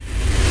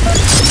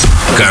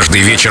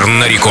Каждый вечер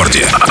на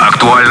рекорде.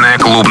 Актуальная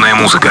клубная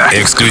музыка.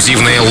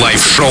 Эксклюзивные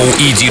лайв-шоу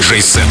и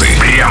диджей-сеты.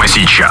 Прямо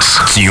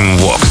сейчас. Team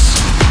Vox.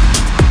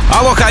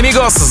 Алло,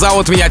 амигос,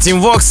 зовут меня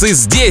Team Vox, и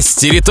здесь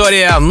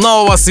территория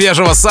нового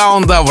свежего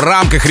саунда в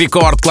рамках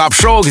Рекорд Клаб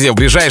Шоу, где в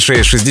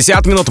ближайшие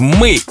 60 минут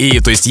мы,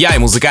 то есть я и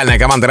музыкальная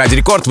команда Ради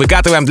Рекорд,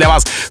 выкатываем для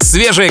вас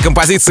свежие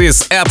композиции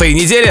с этой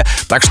недели,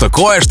 так что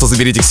кое-что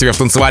заберите к себе в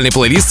танцевальный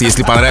плейлист,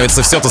 если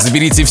понравится все, то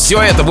заберите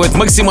все, это будет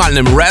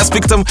максимальным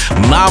респектом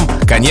нам,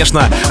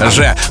 конечно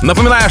же.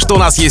 Напоминаю, что у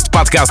нас есть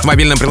подкаст в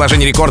мобильном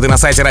приложении Рекорды на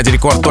сайте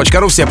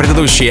radiorecord.ru, все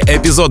предыдущие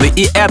эпизоды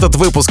и этот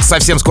выпуск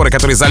совсем скоро,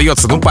 который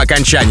зальется, по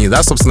окончании,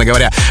 собственно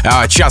говоря,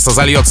 часа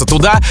зальется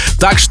туда.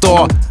 Так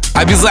что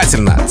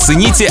обязательно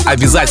цените,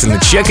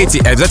 обязательно чекайте,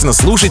 обязательно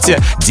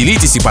слушайте,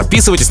 делитесь и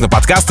подписывайтесь на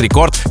подкаст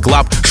Рекорд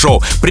Клаб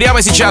Шоу.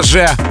 Прямо сейчас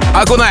же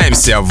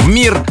окунаемся в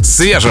мир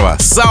свежего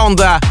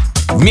саунда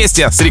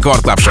вместе с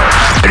Рекорд Клаб Шоу.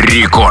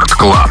 Рекорд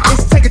Клаб.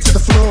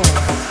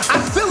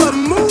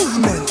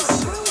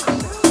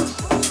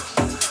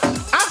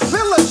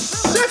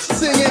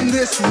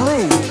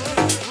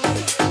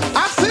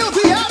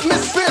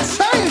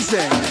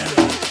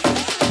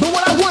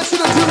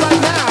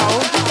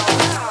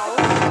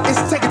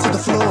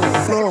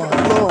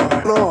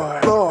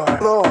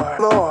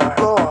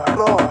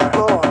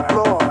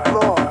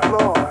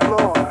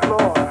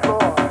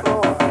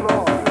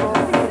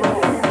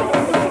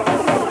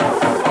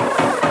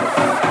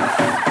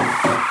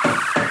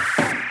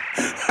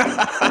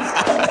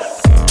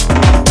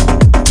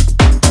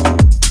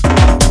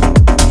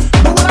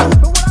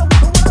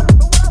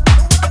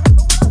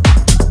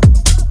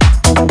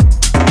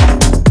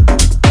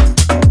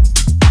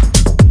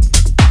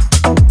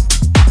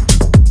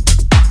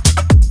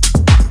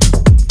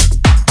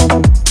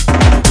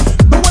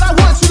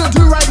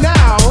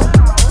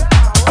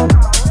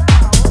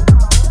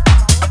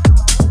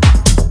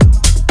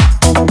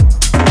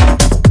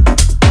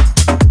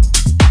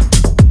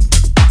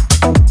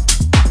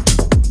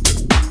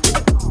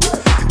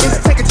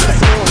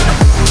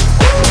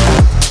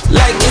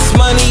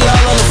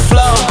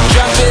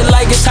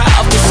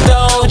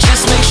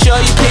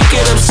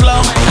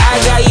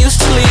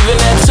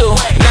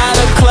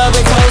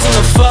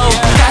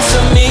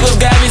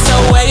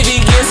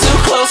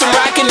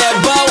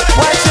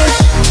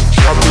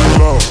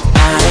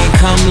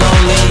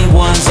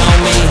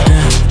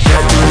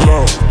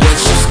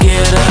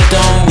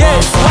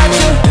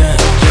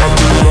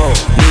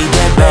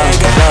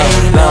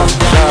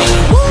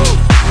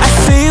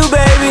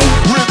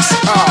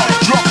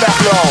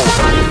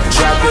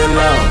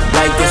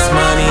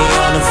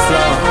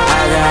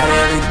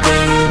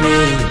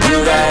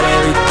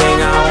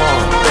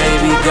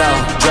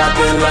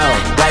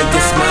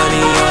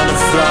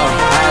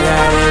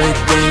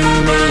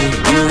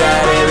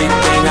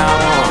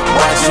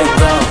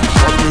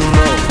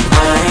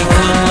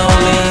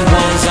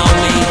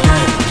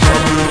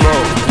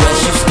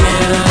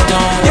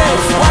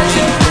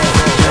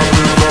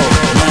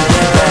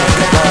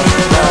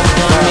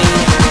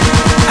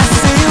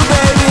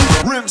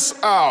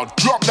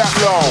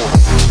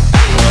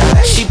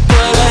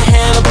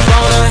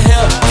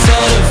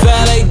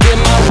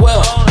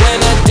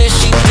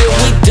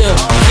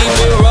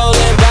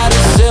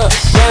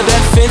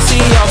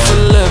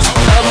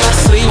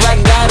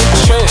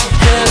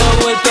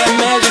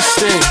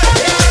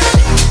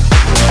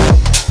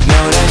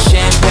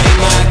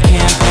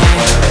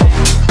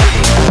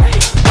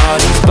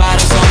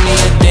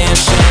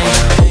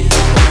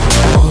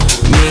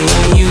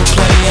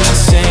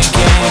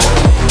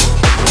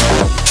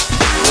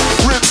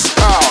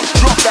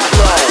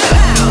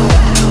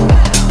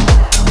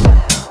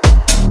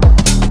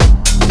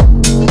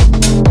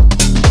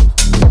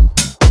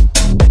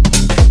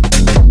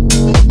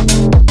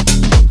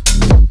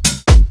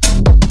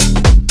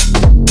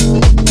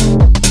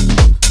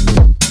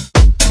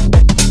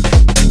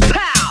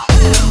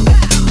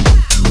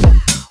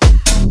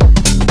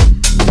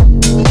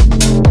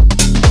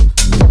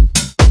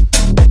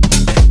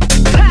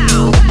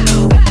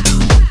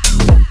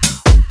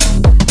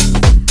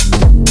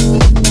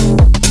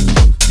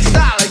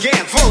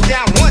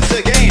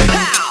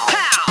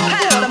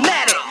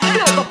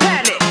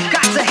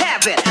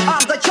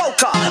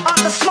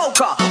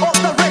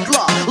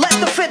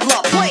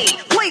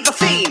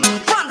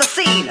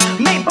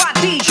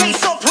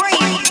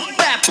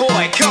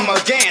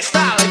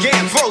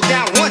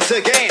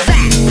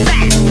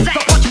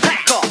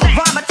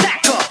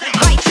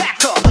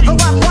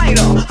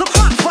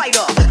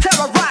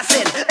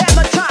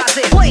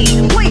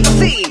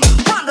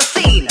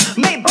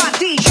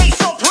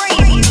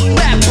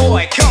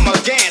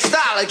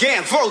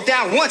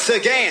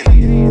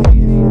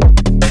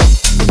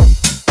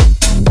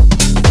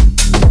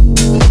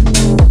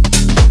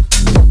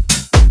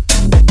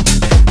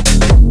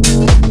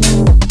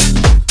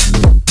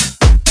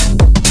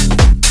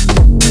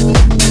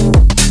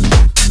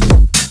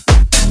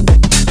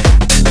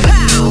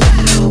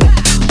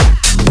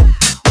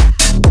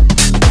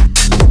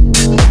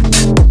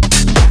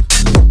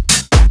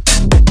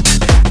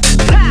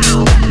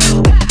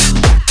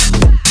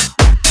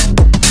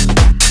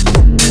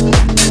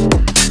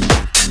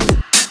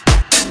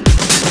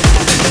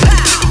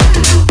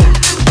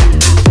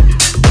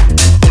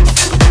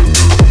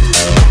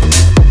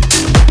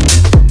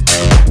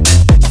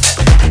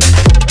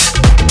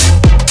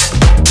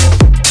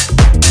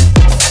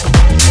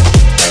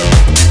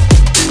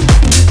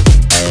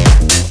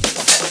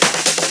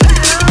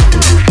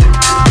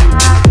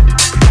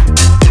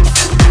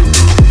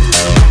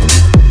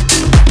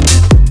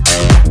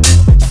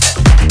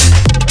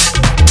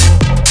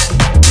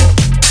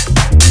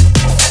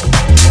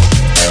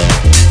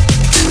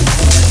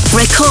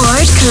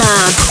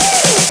 club.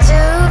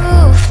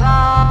 Too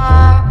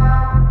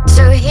far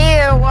to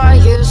hear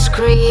what you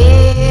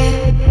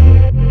scream.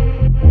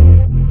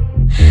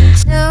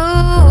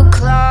 Too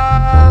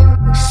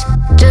close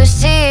to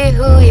see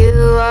who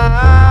you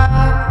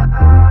are.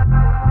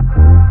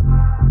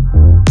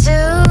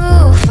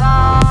 Too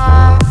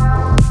far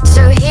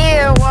to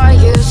hear what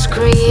you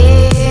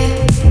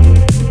scream.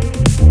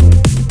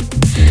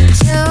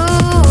 Too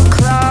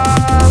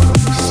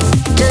close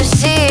to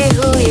see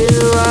who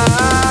you are.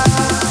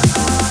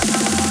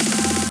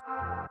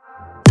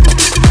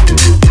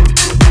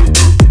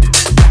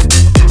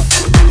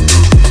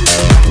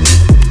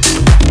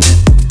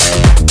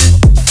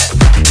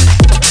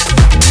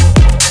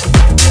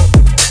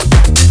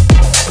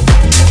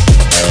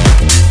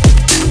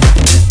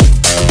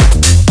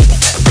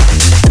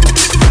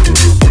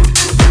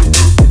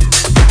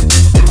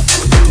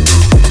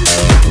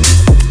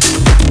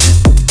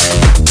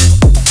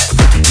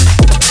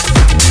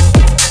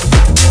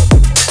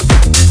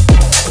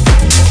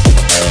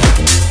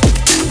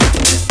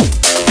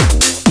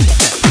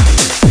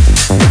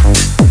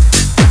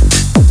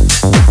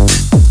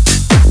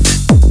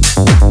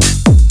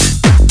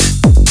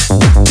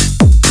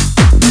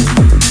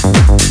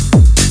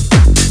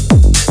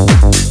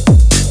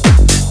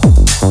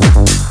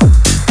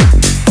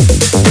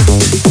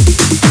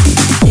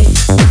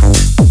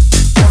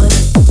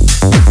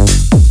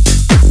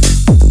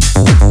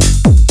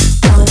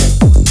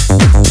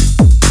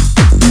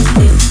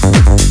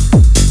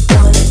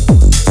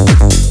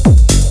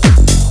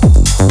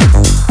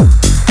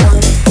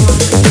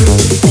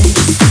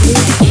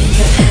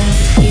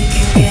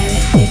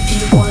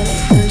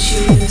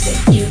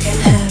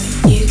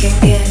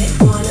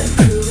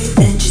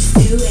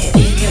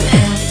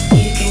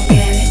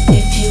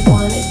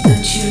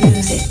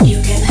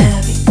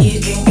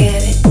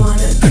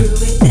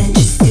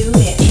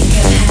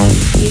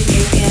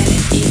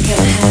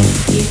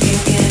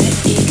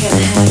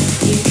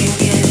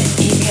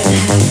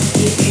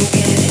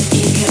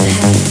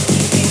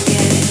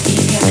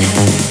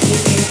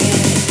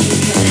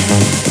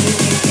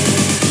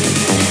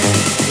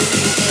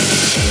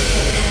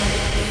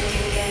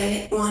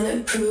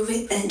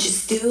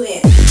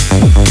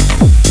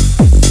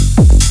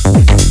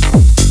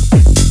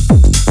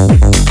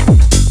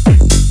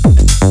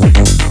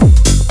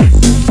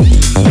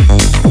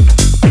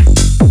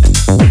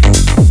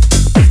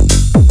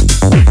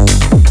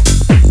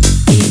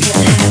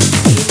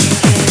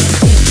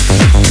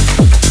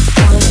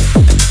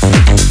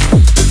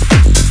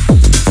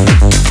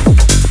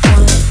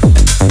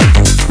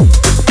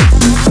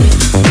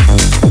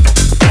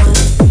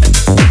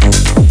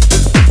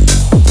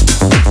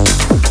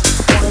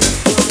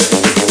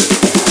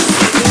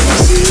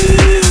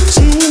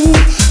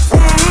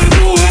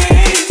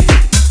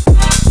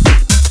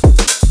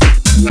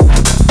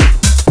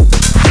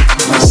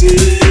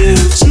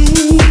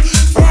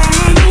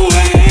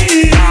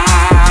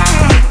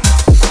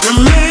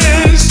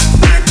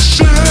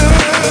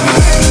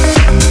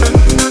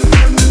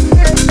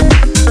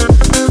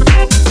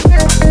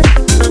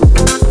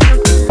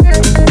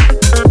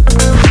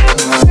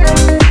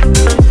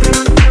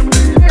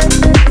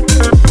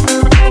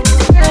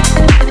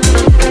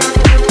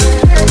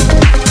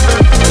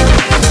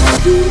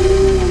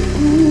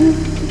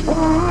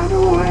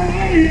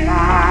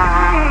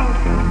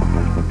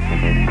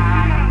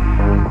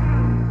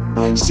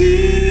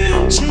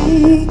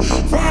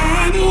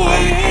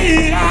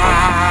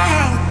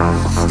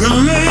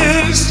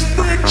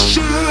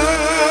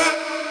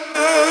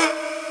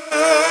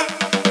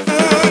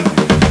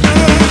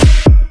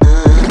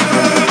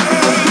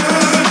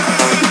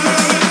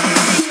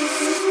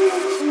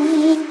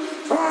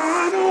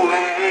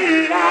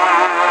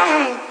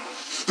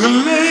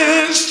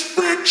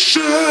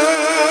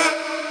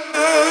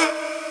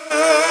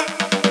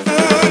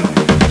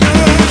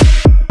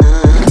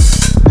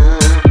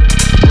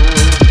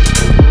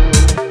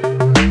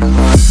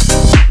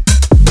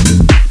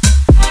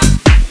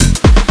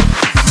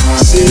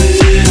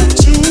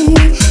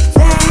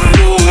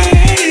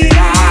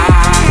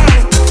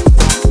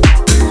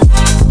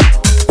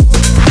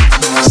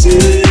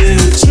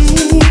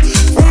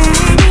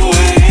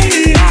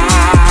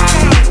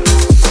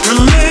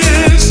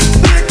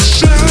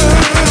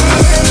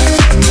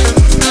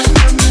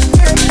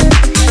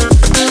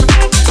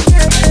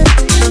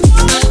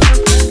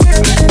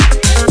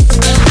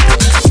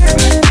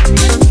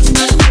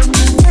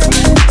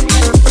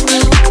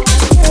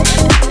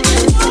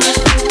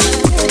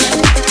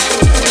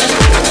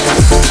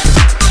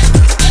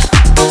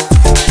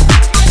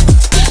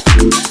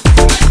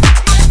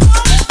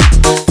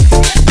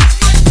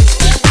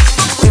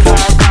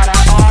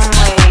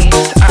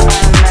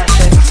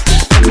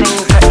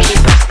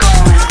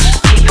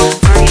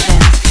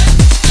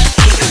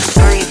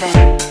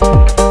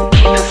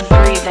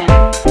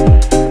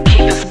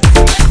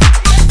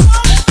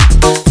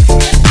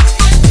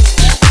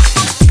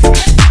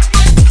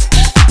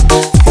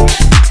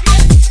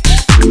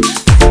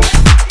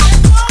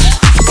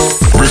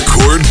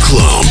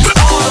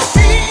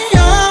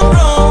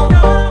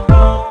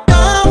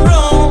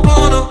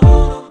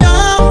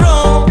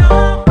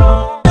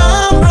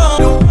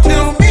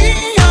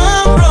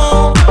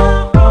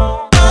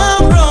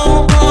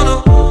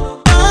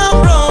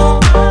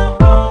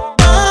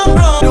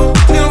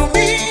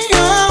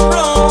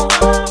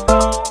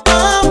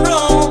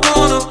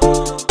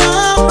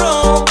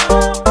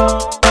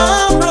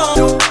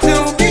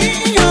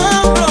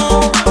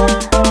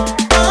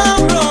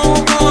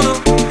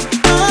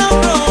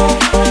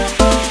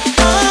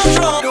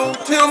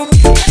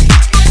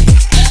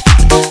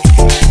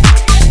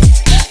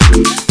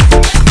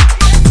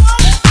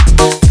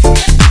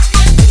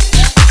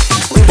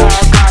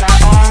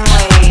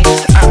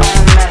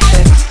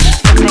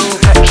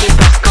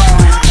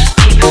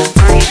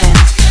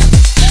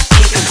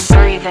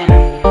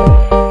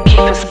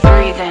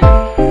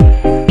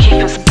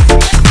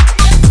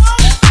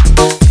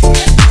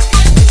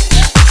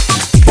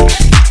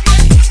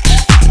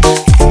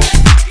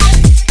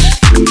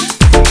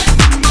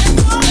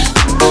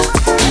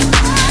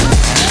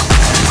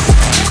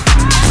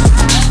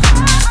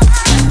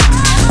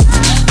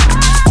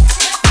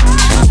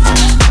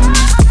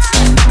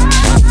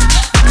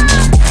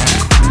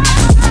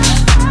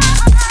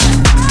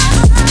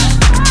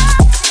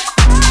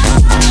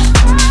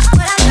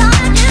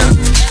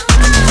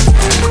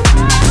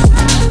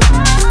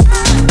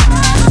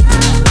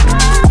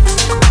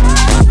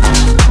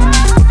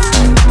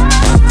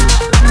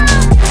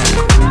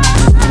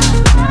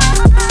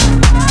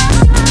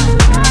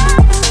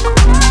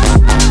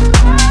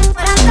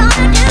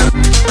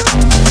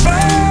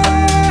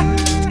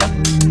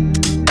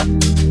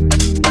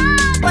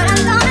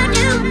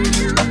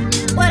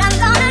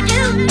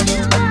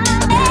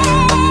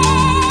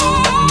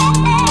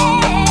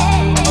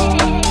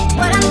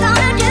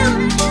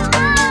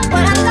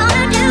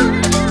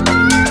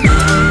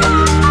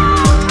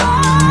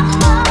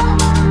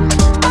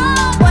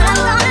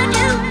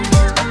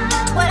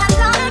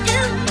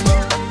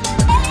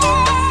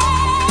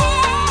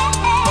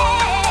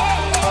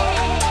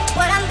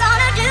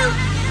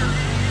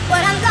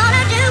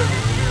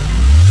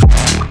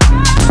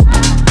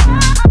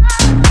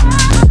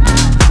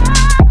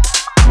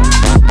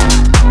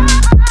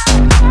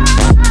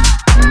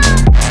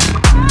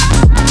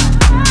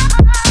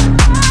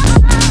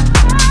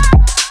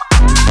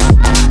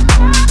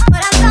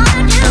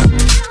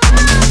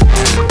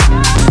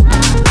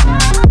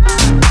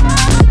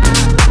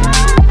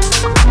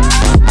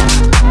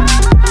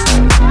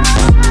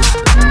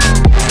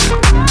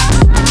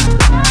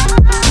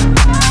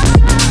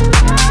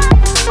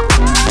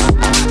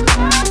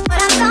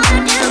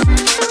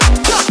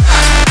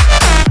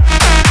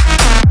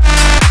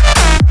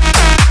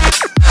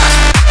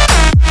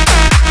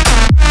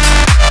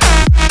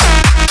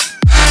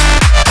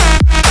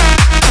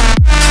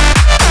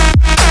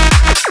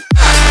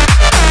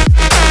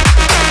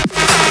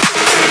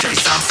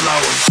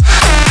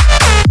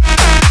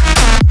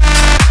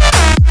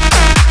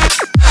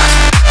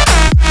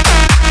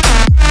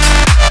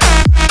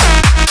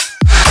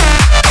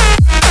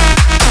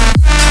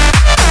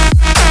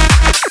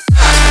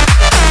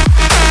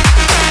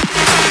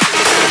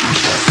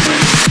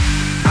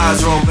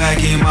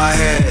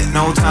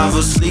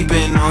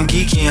 I'm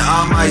geeking,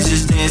 I might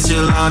just dance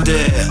till I'm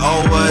dead.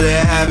 Oh, what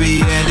a happy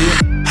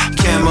ending.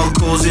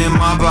 Chemicals in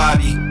my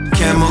body,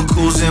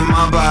 chemicals in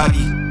my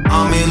body.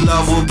 I'm in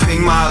love with Pink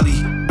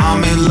Molly,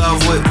 I'm in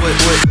love with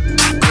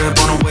grip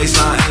on the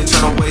waistline,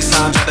 internal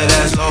waistline. Drop that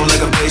ass low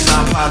like a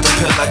baseline. Pop the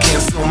pill, I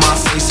can't feel my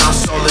face. I'm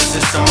solar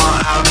system,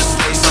 I'm outer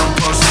space. I'm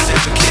process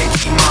if I can't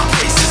keep my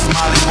pace. It's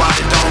Molly, why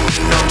it don't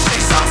need no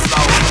chase. I'm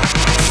flowing,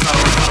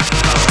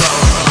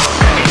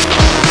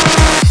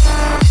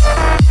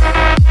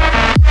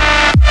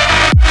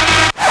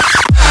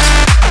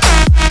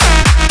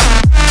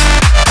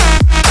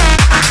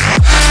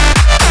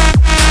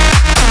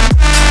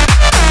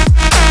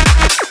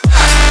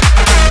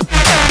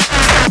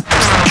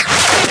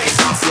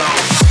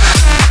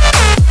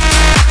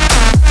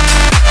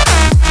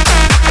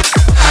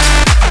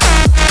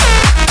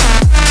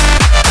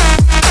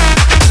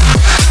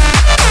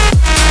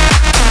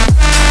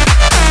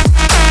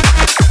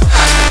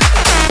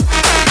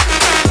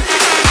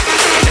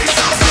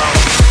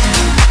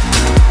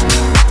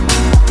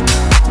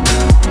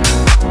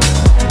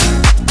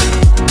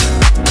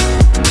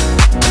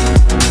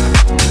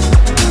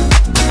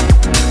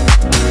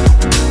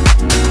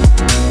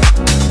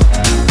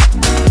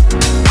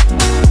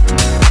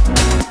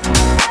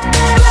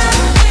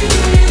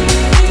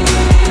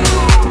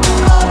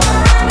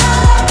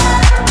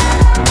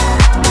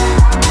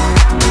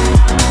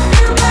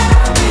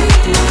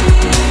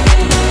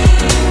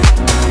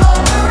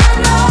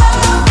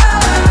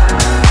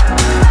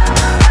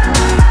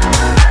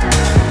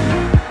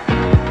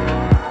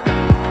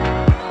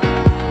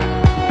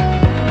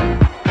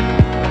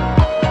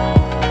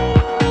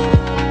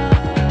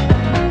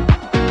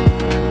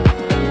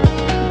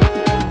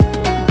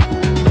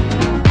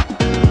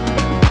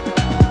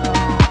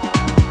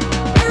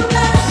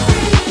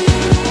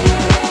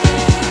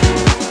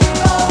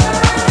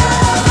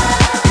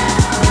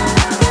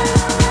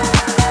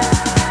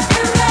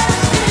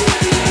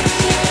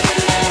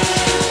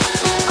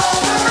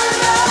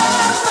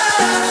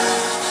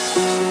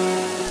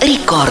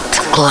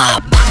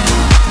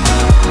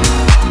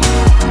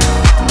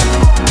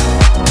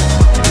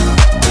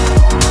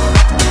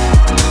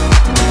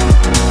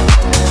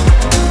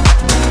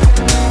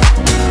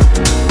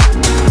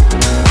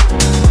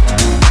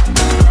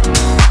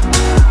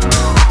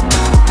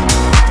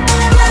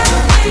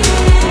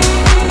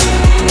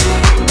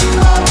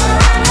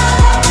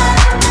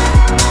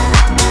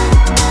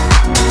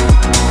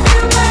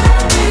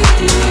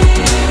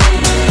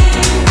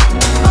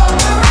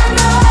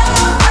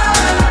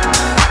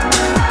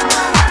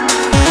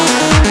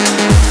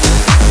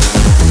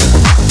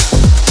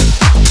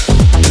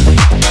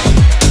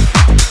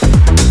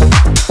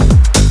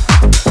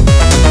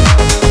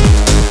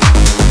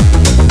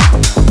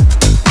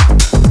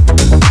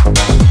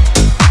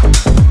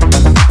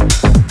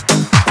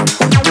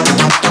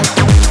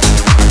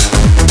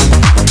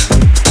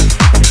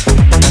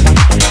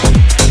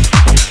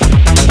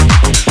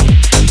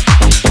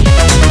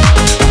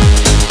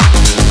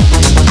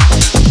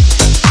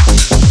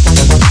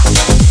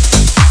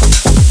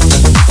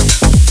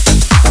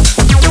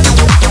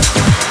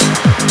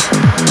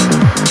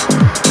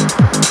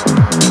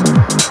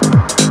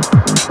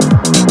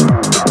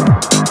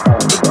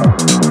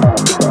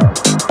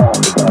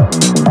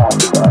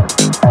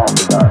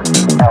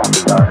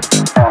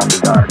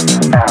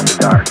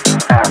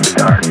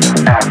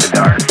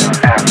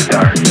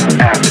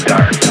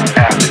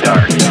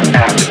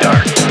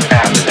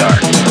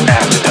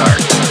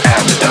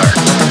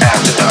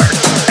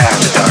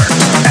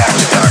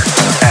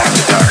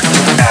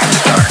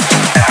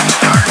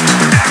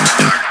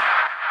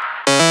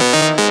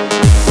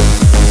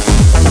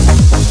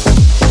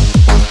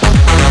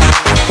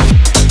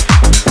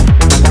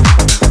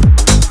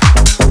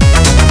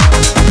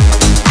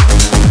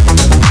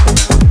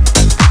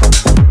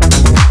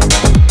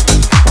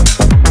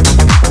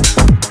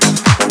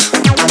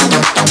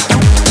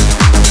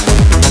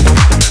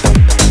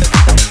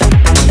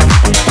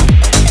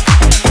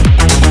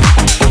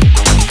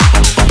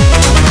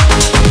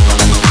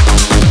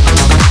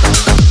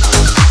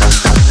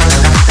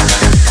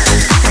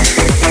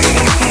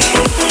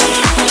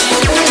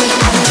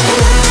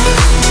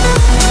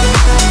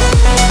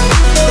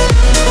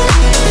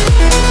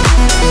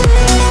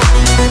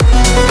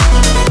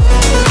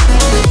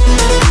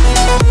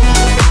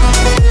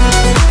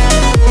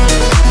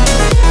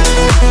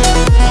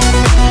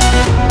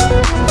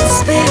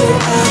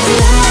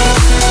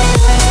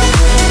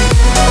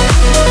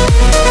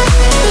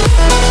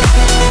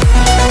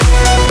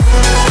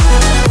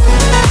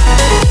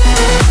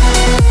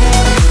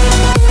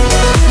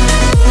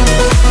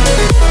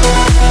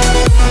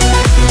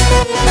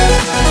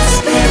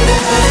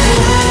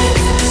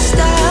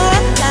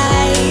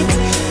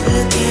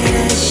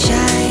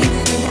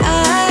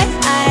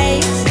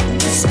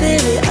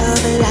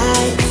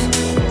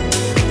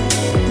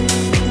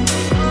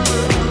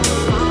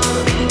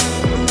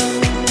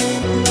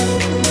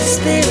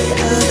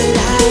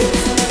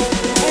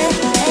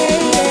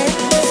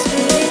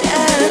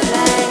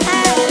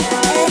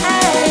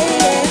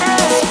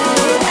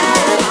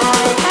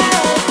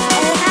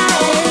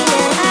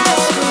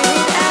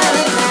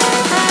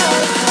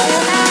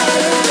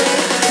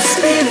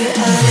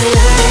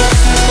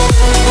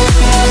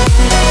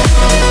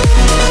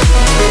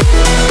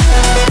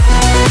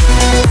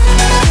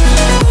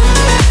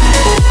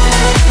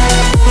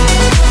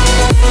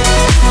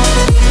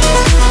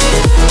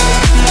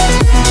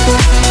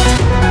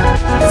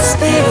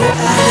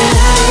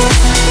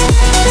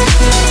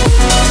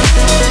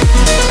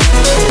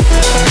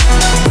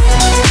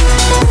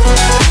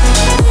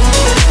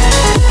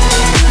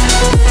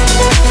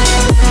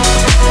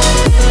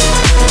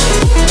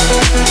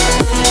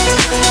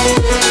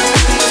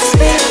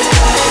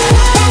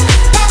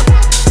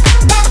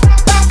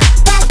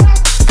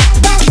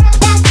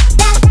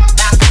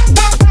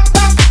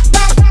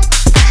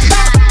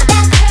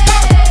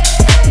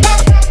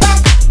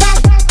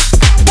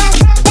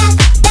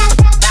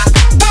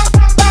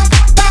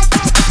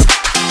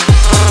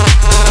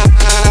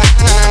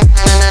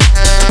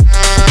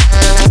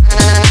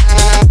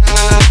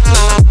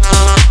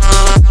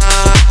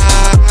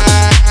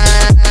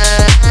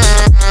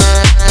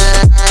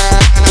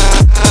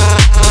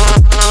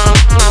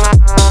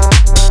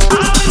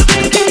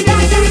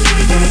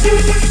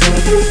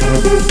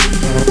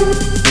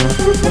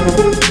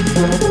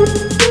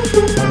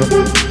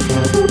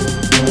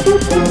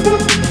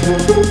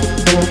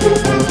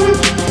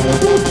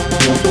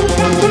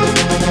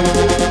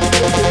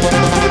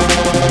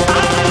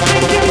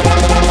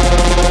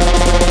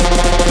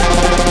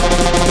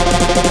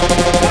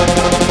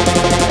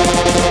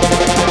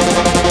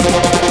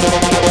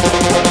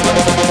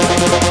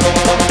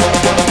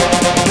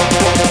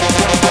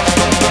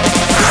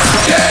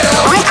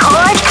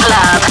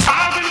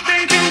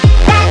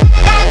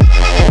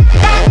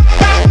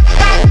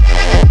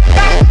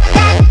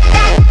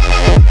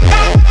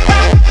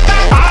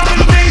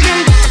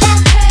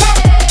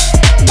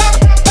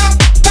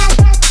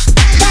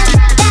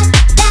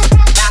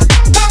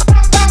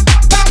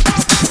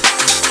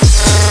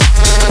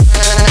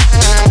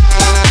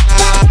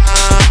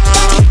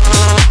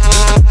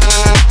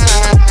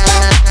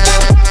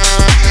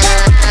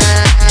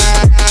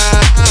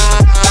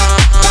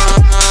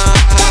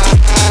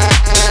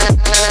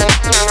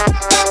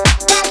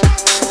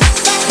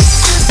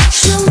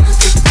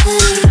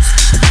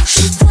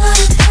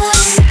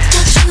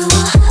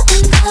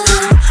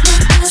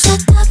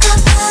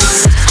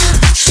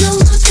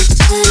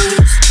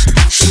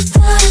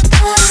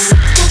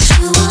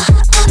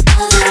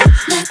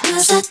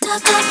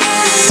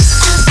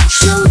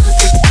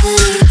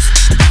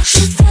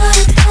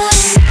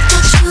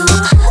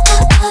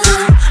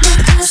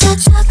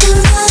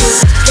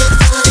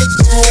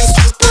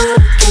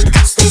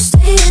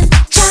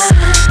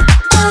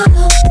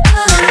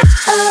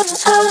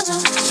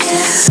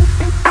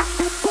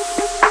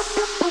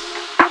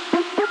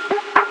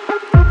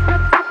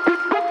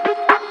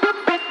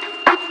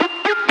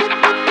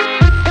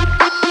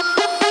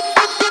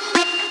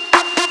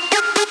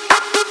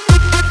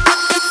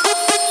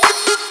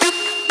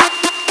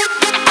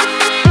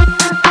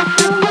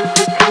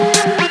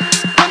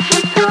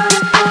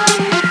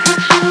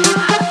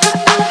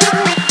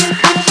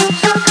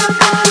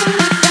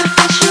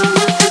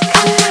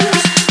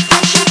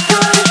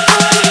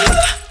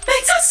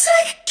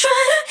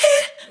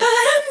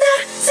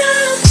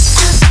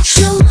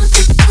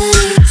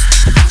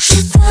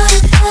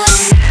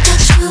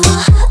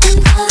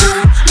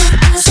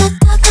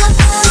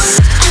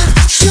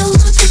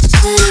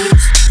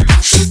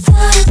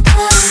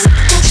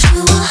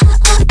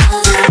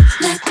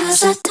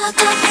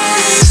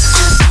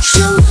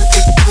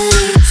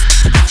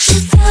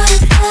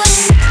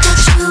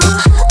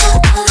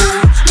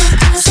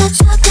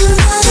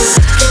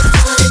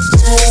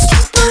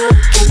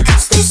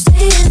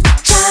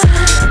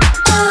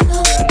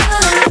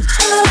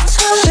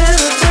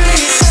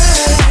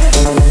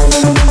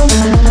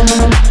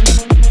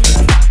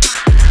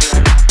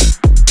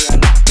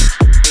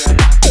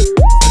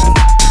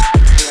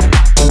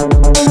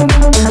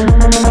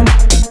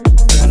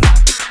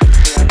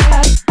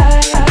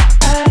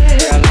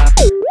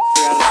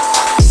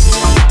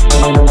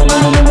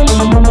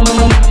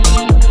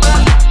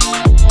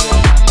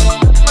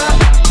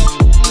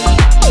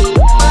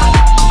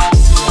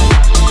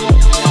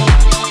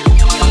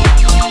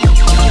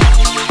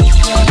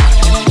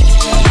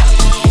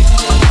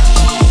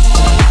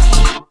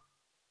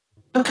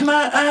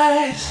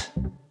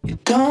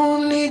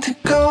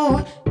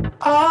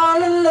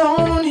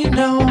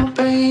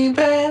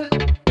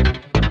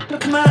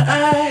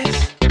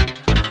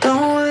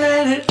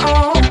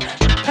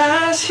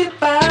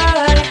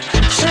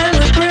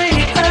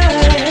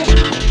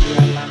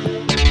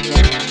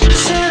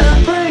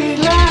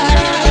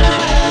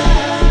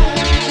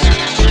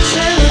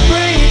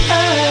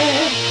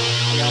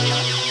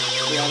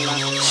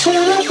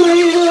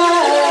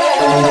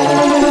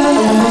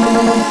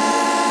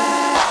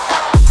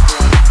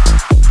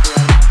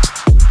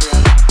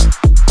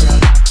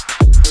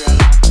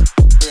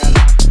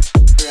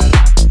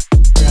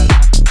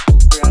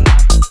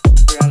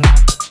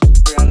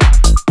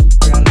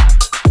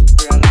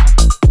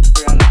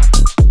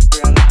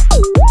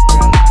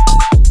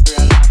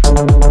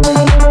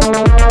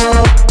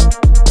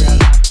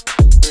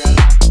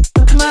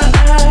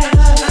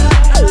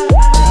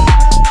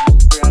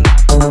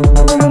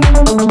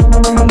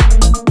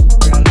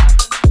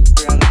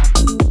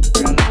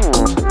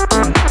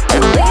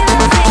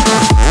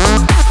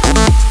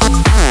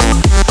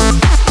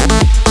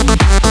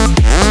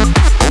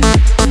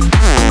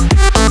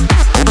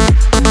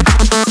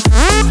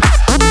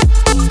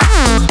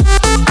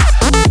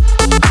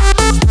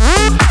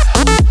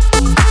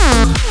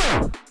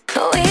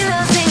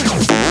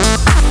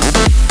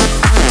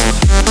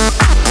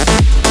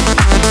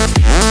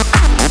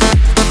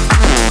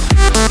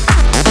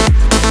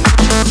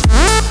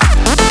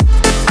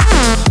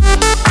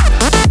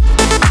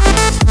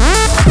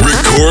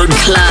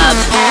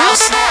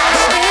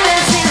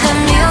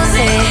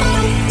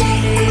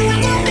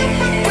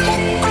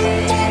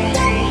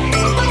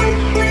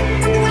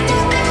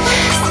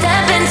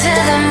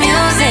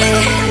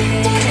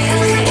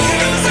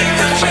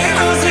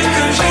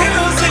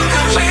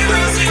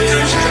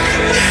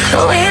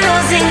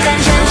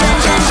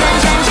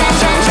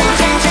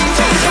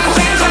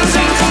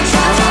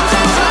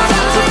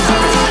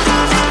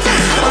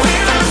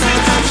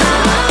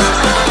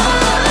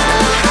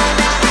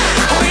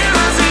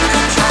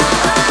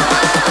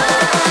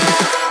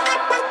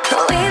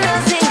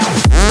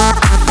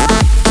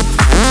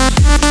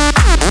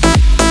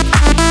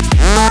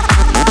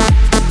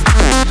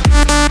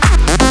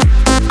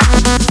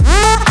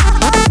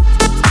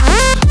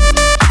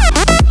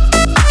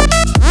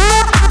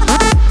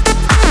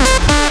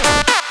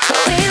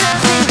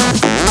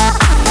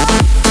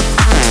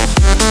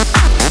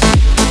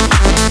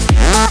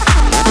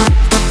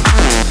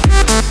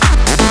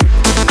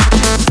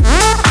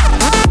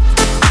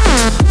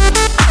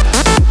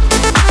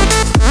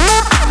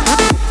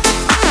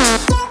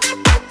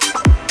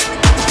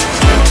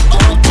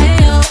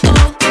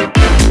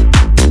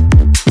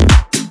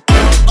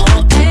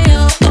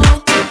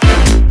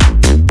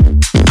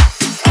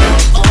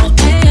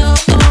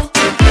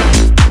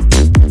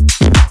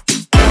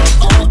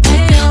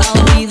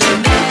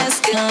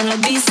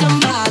 be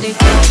somebody.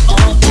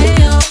 Oh, hey,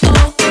 oh,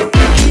 oh.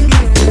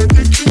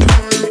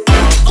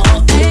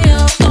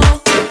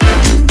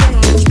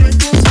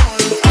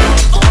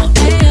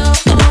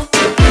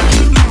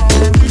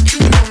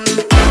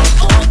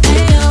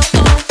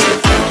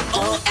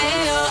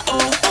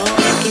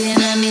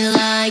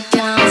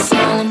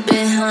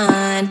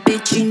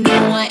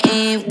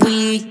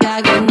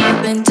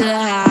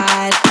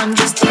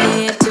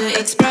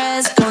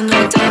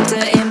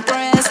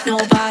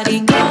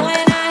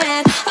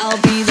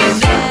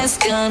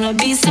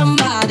 Be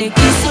somebody,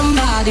 be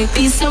somebody,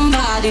 be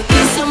somebody,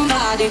 be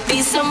somebody,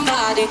 be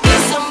somebody,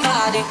 be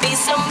somebody, be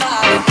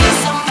somebody,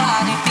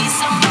 be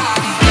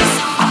somebody, be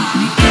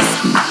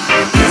somebody,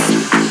 be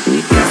somebody,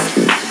 be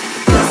somebody.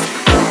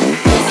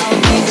 I'll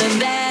be the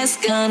best,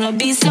 gonna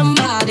be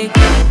somebody.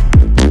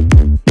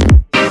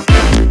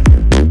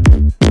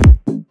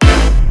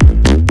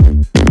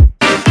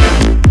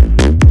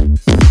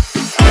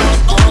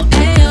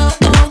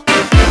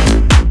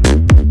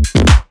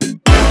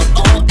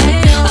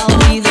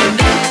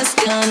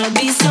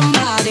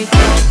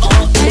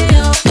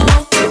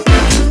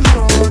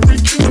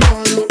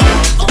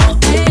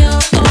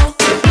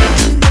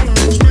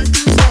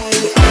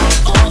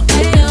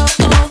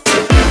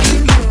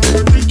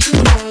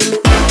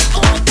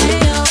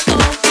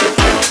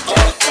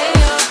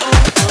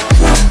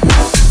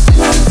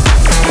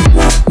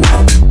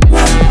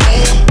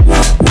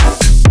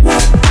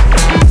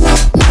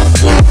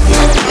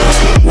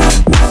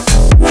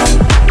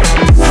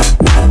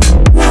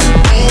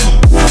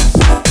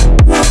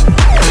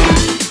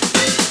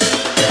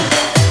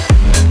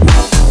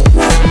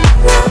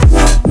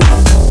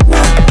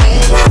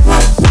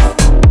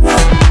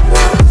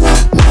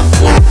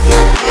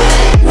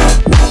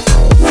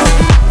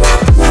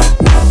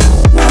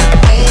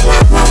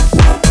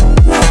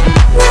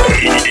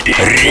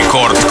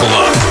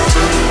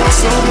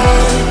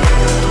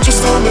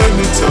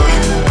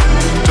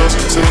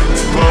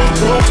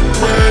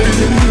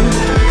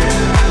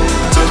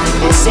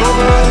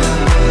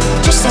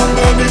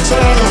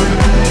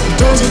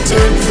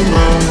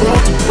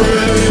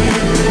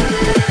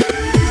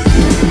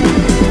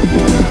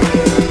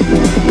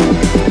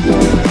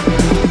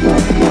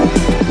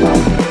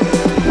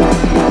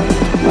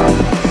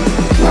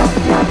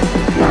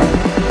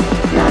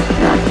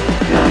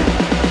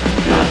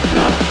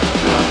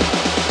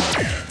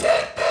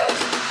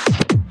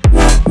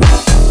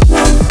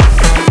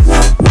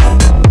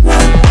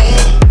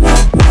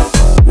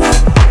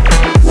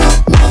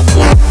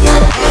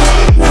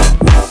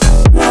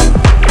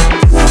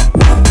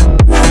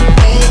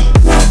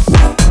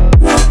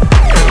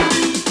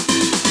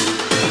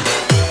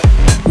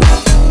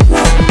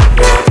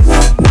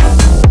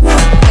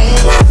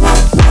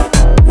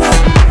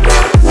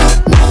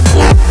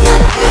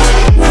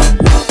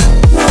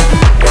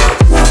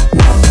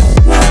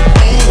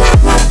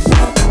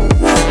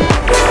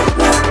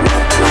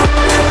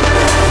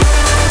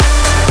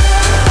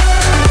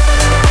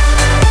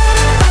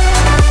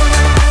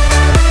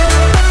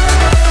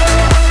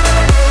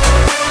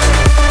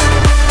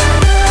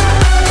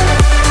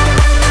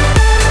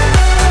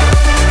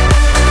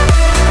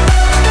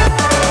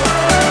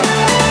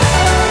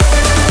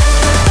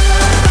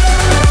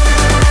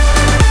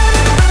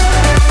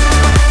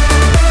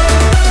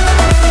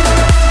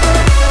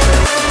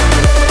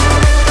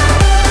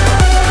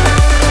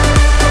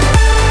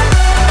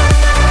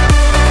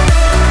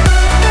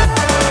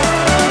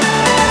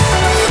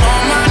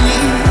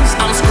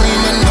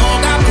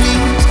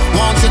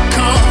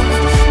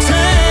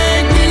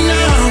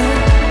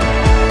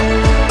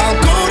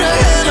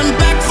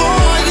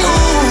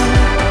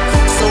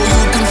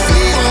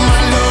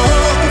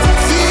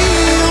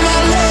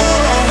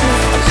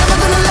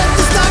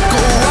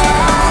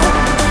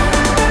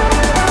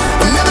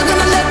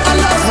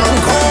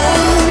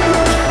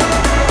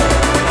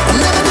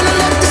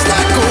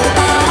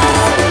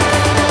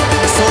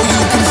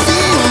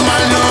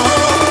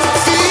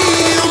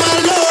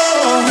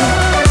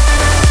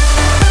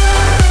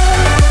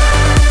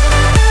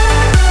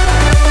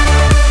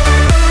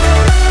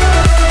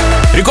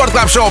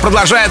 Шоу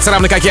продолжается,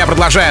 равно как я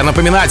продолжаю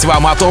напоминать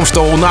вам о том,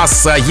 что у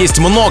нас есть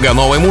много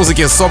новой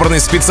музыки, собранной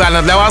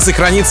специально для вас, и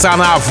хранится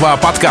она в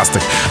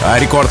подкастах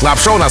Рекорд Клаб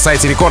Шоу на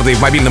сайте Рекорда и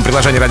в мобильном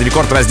приложении Ради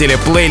Рекорд в разделе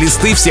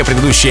плейлисты. Все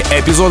предыдущие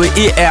эпизоды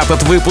и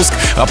этот выпуск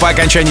по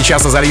окончании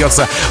часа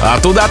зальется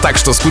туда, так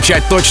что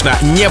скучать точно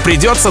не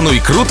придется. Ну и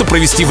круто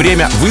провести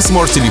время вы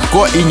сможете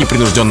легко и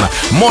непринужденно.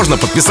 Можно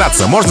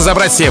подписаться, можно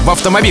забрать себе в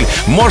автомобиль,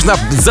 можно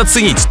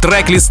заценить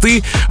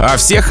трек-листы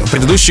всех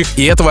предыдущих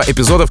и этого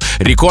эпизодов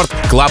Рекорд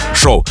Клаб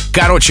Шоу.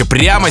 Короче,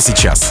 прямо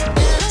сейчас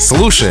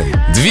слушаем,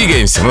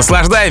 двигаемся,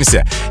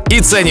 наслаждаемся и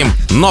ценим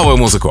новую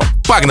музыку.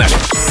 Погнали!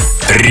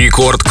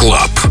 Рекорд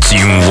Клаб.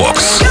 Team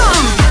Vox.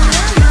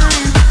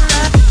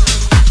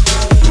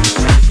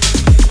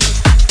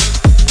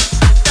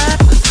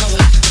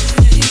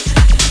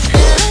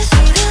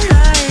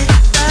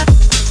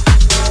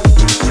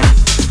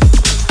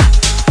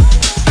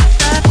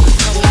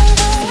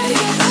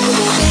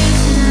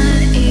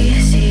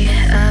 Easy,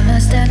 I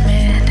must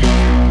admit,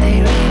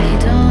 they really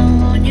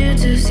don't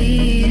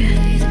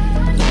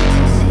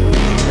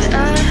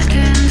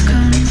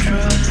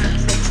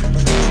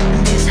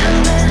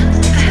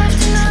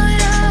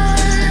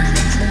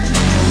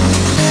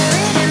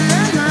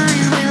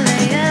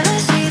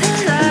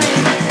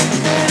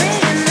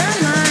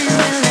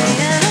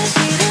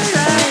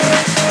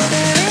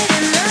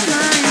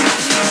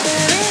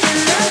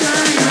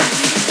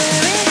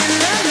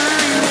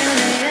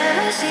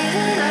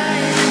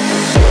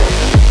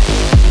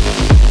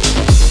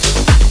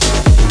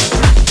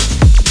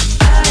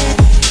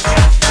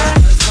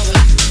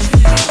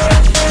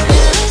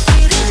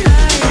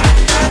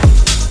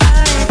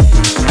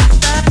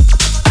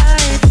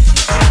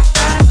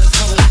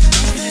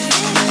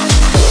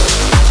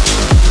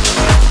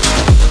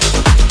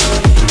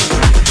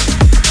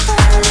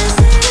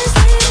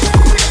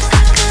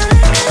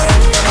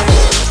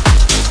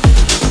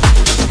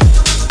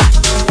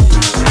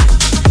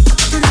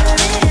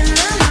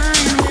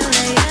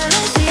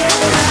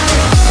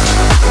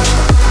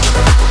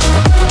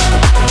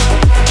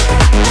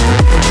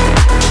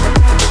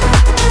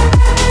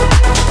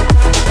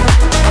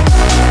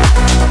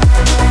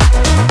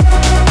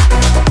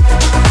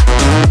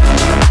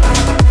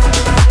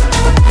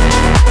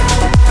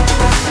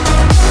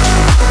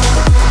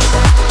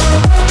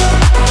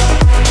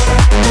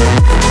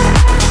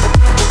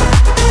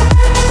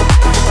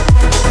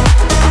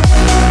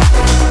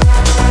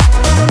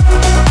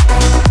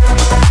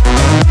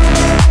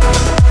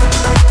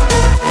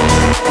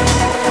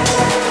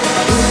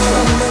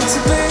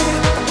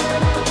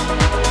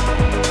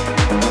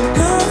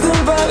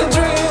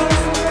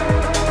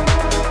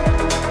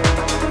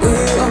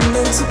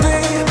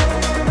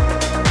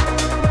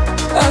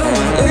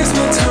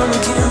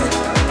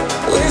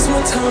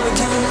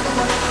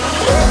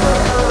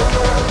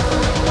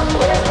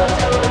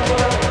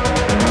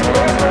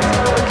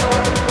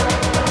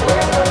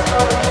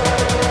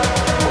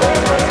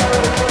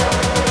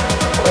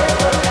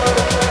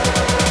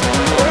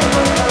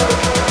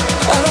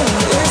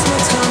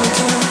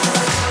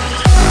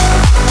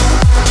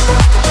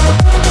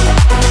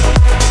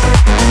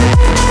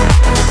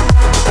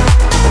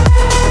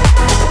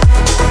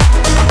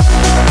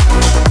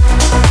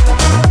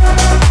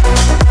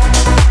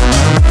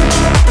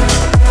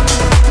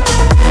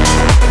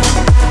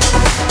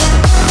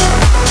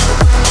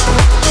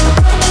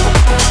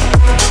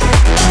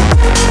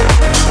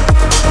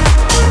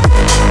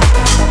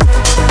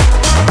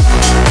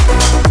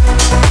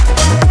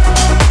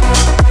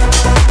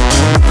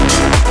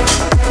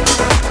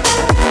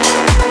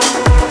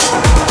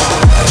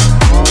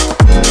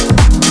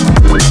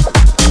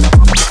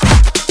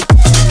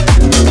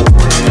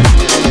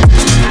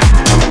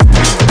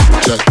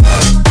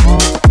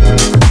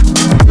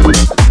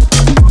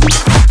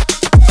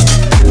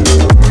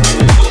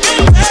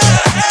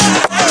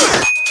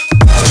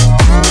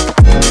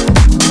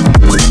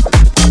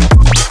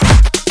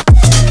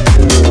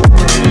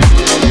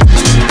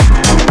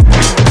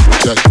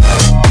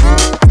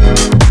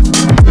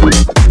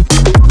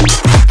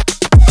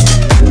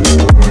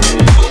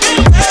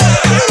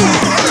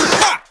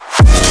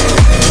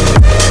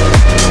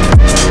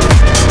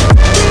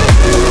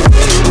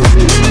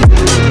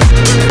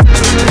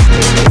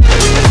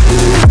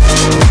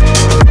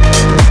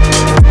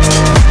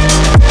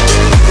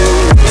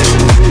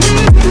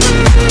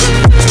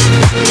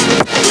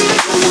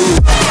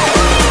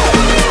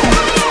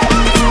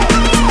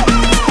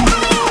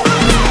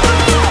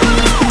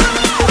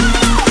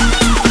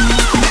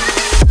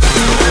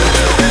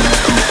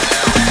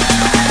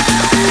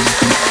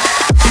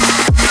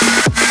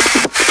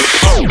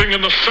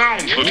bringing the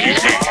sounds that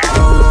he's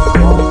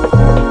making.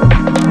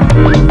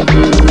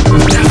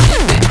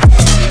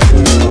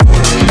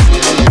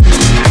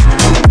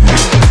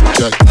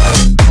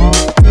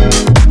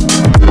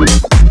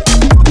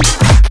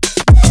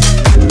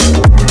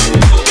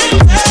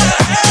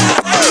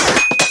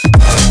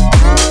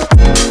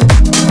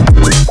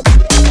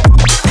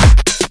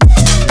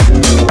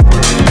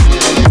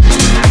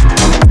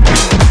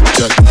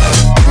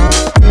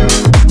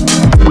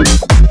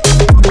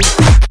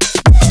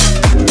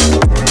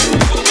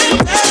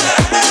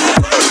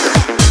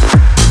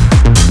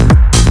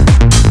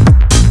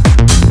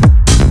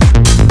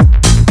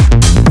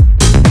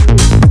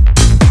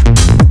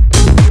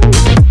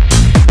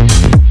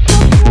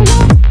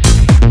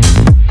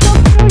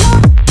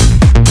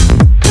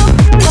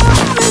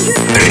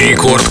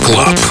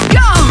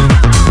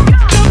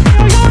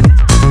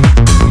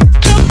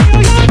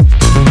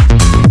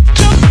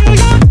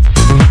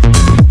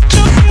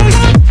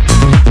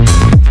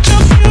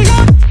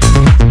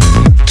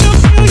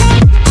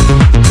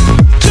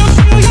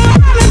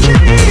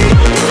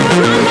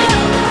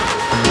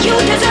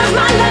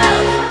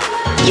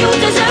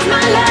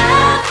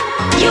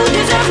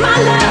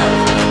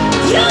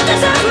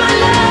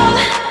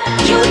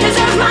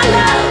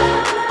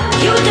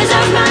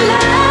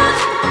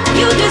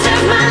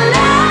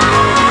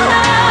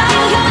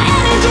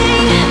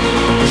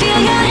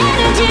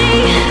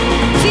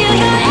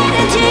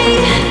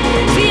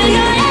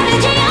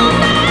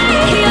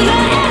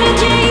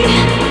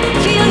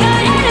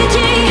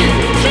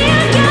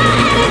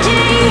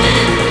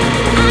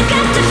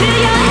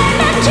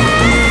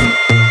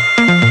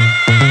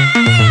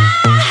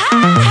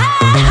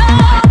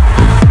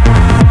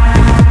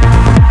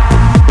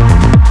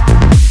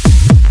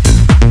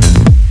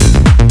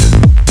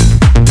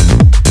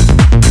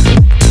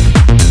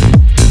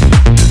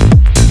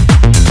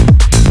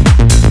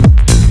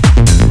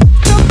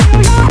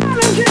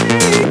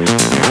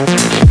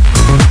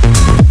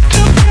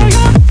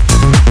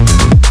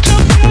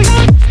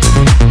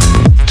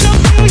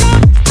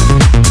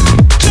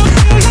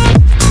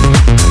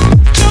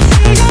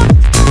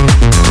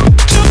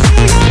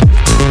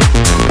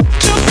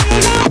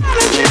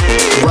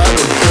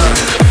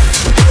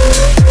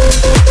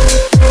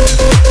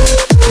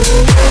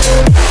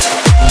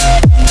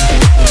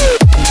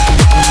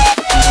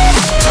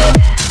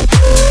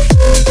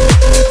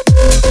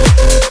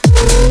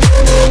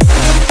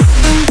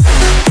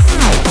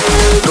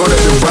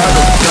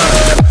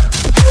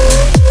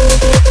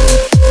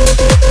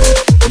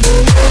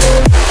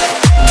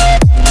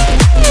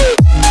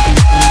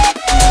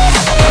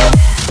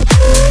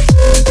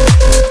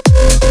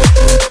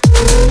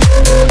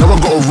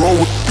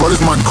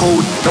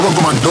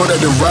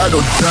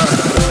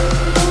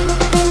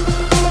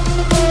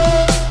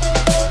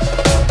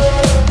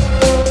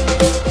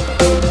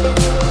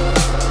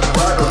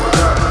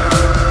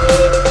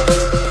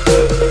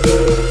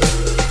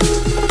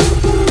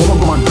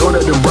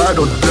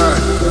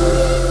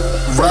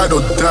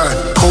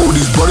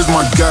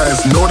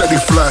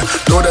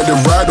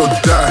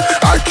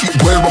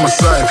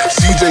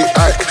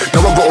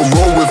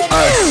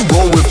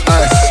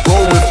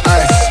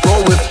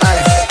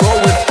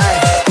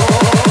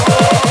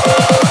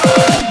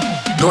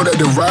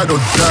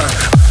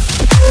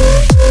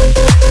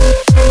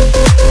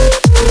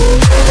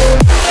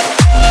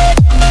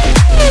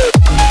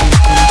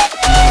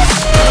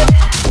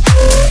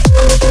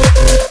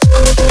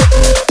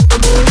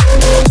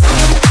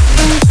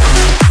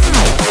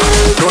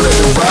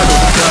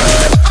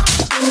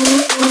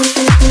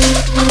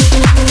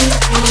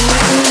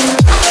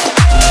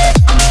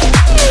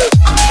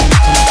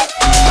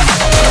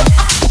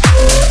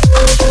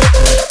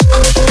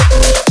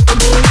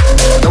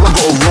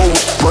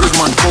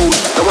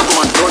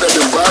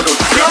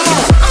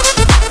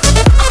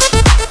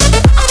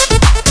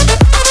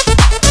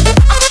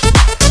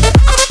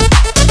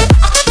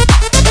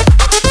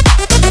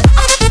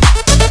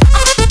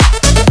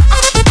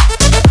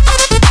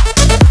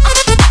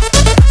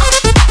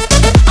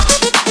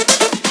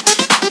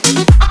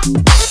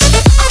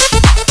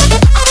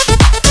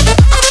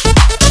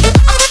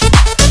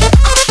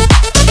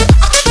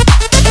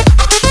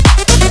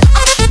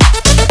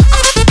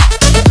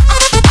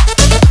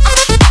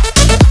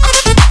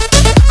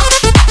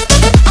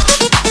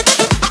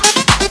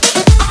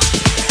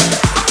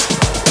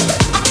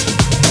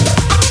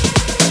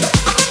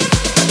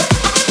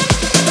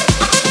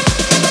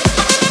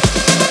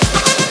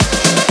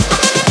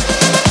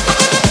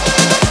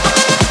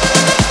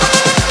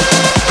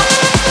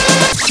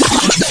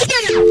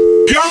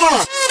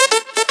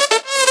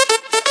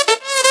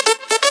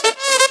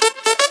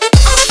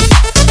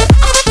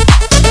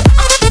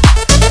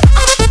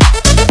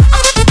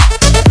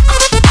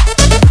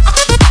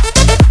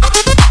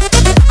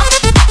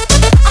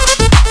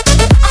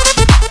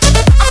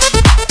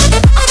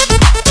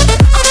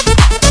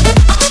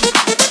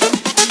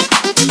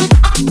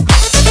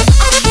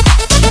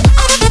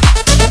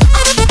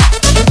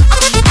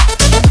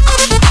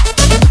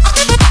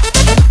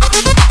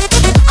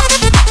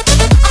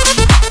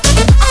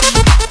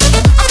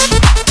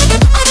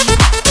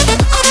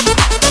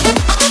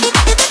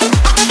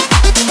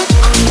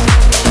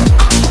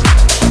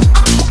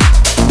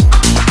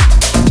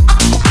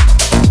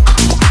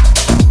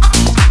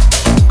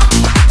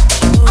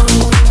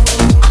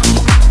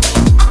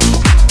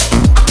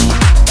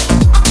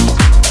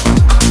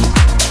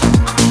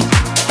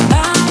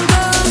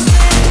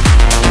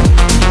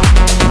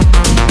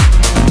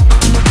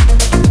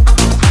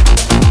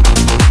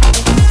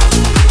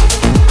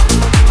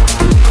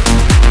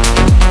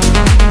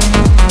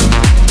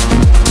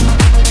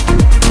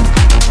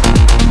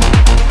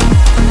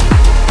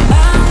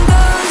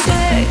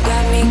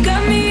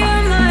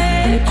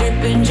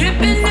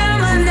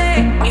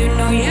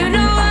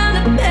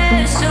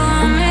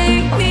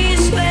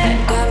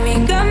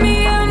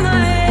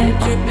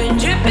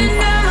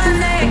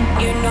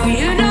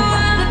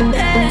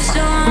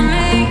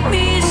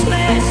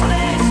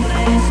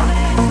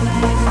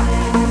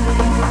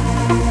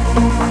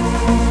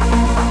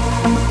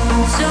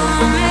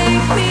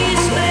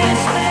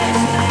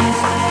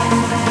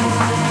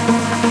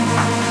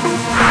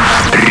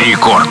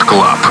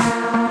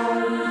 Club.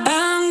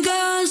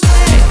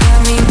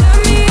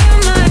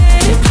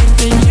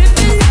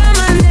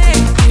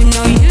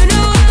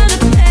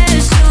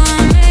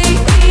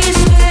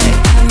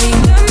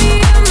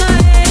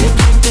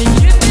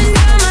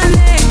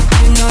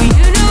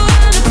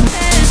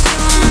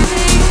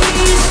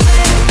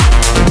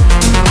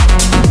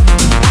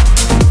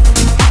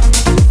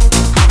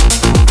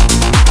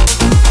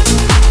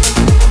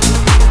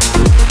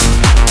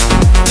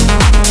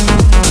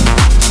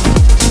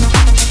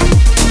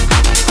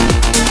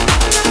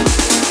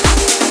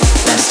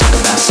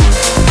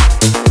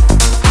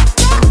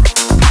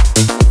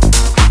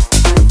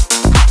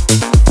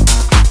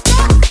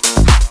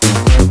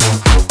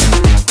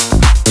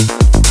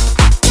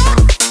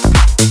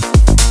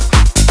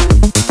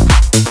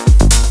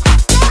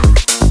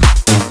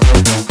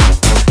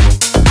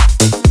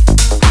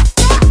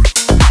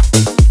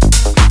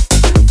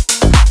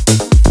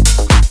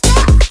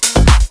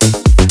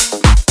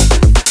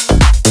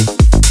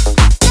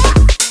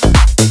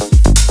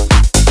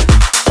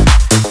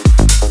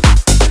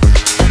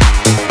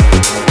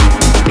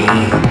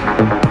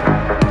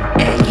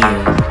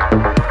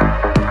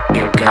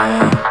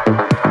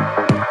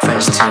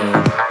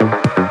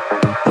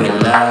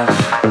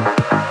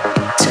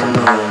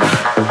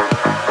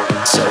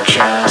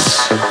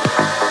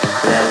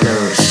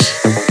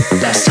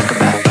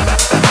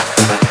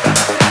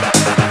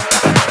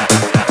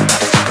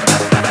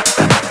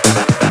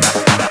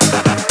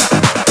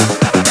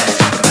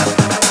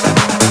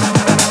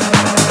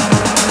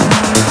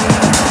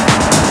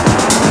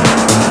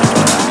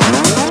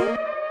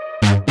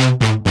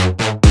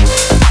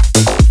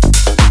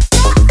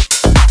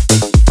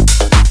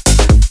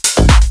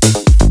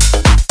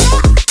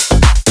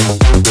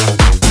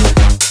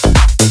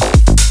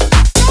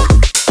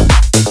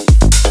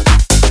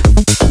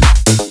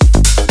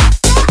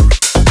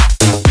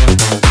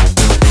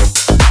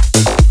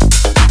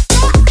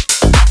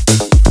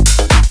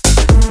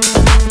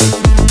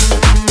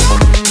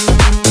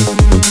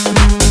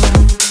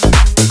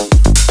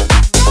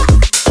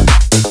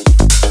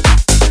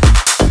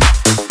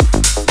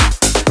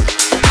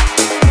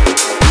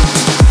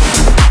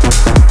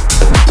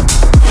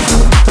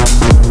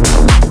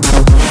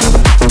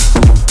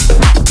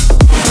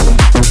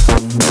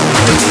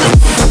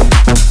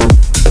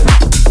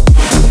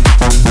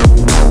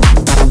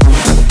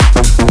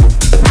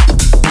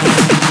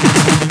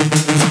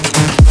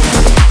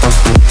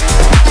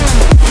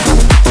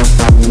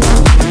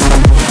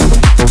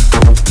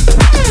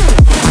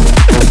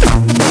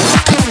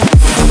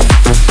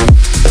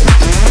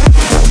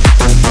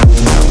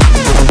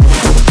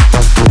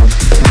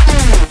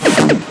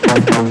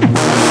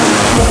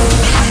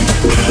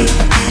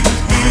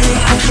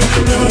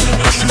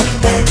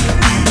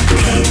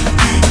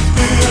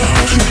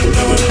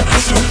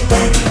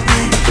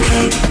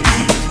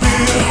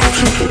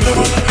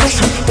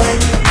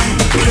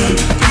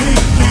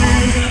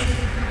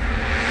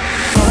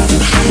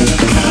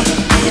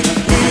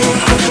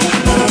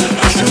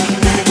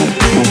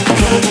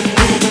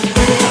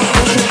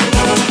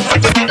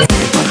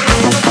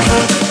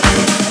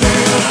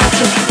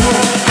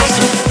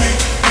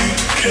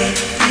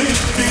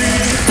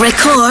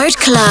 Record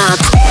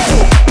Club.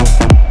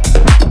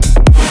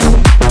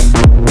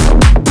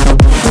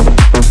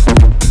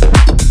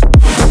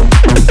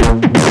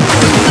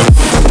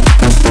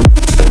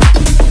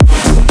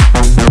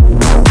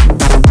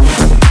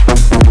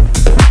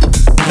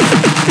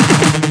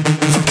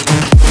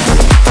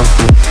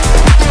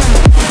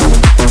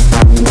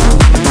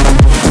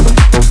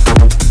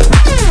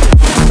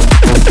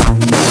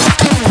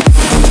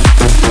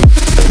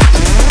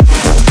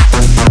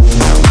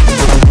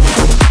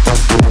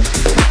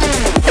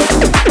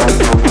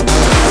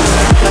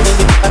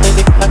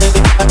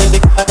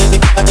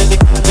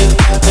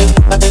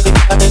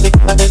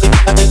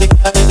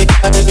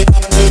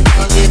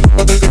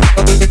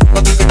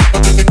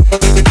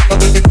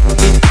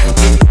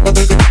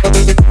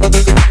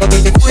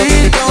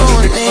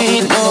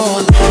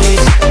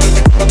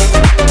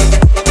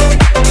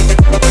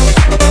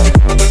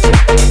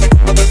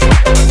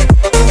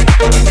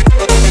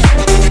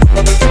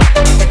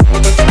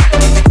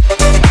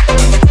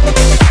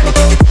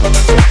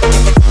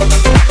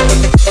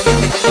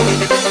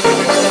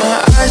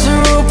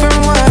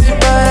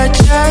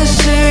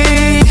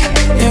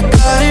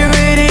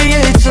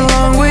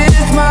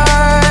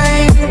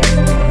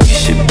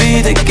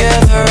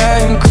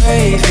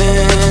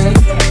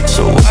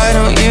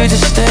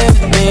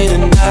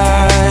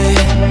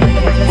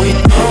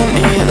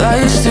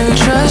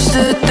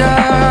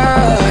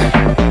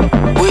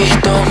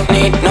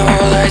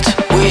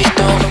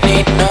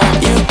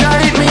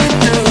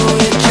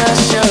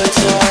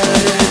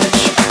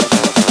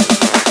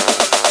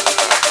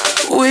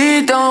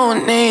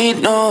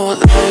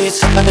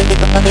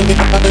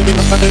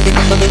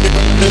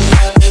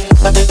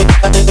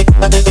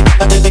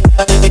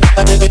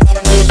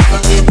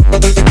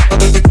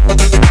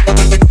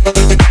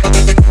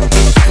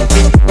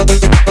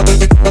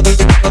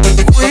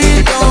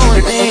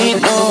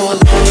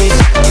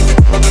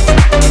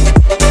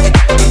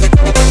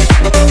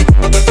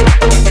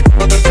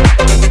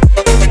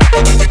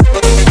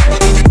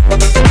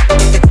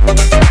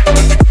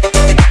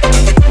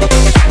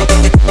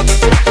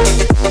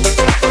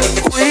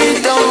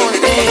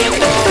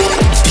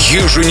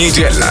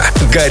 Еженедельно.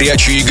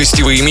 Горячие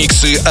гостевые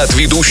миксы от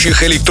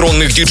ведущих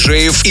электронных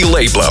диджеев и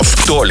лейблов.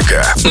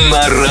 Только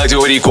на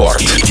Радио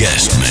Рекорд.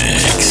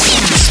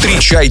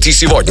 Встречайте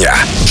сегодня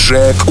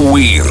Джек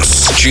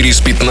Уинс через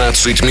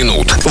 15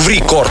 минут в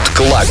Рекорд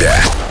Клабе.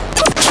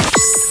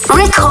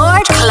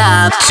 Record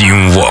Club.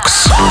 Team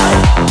Vox.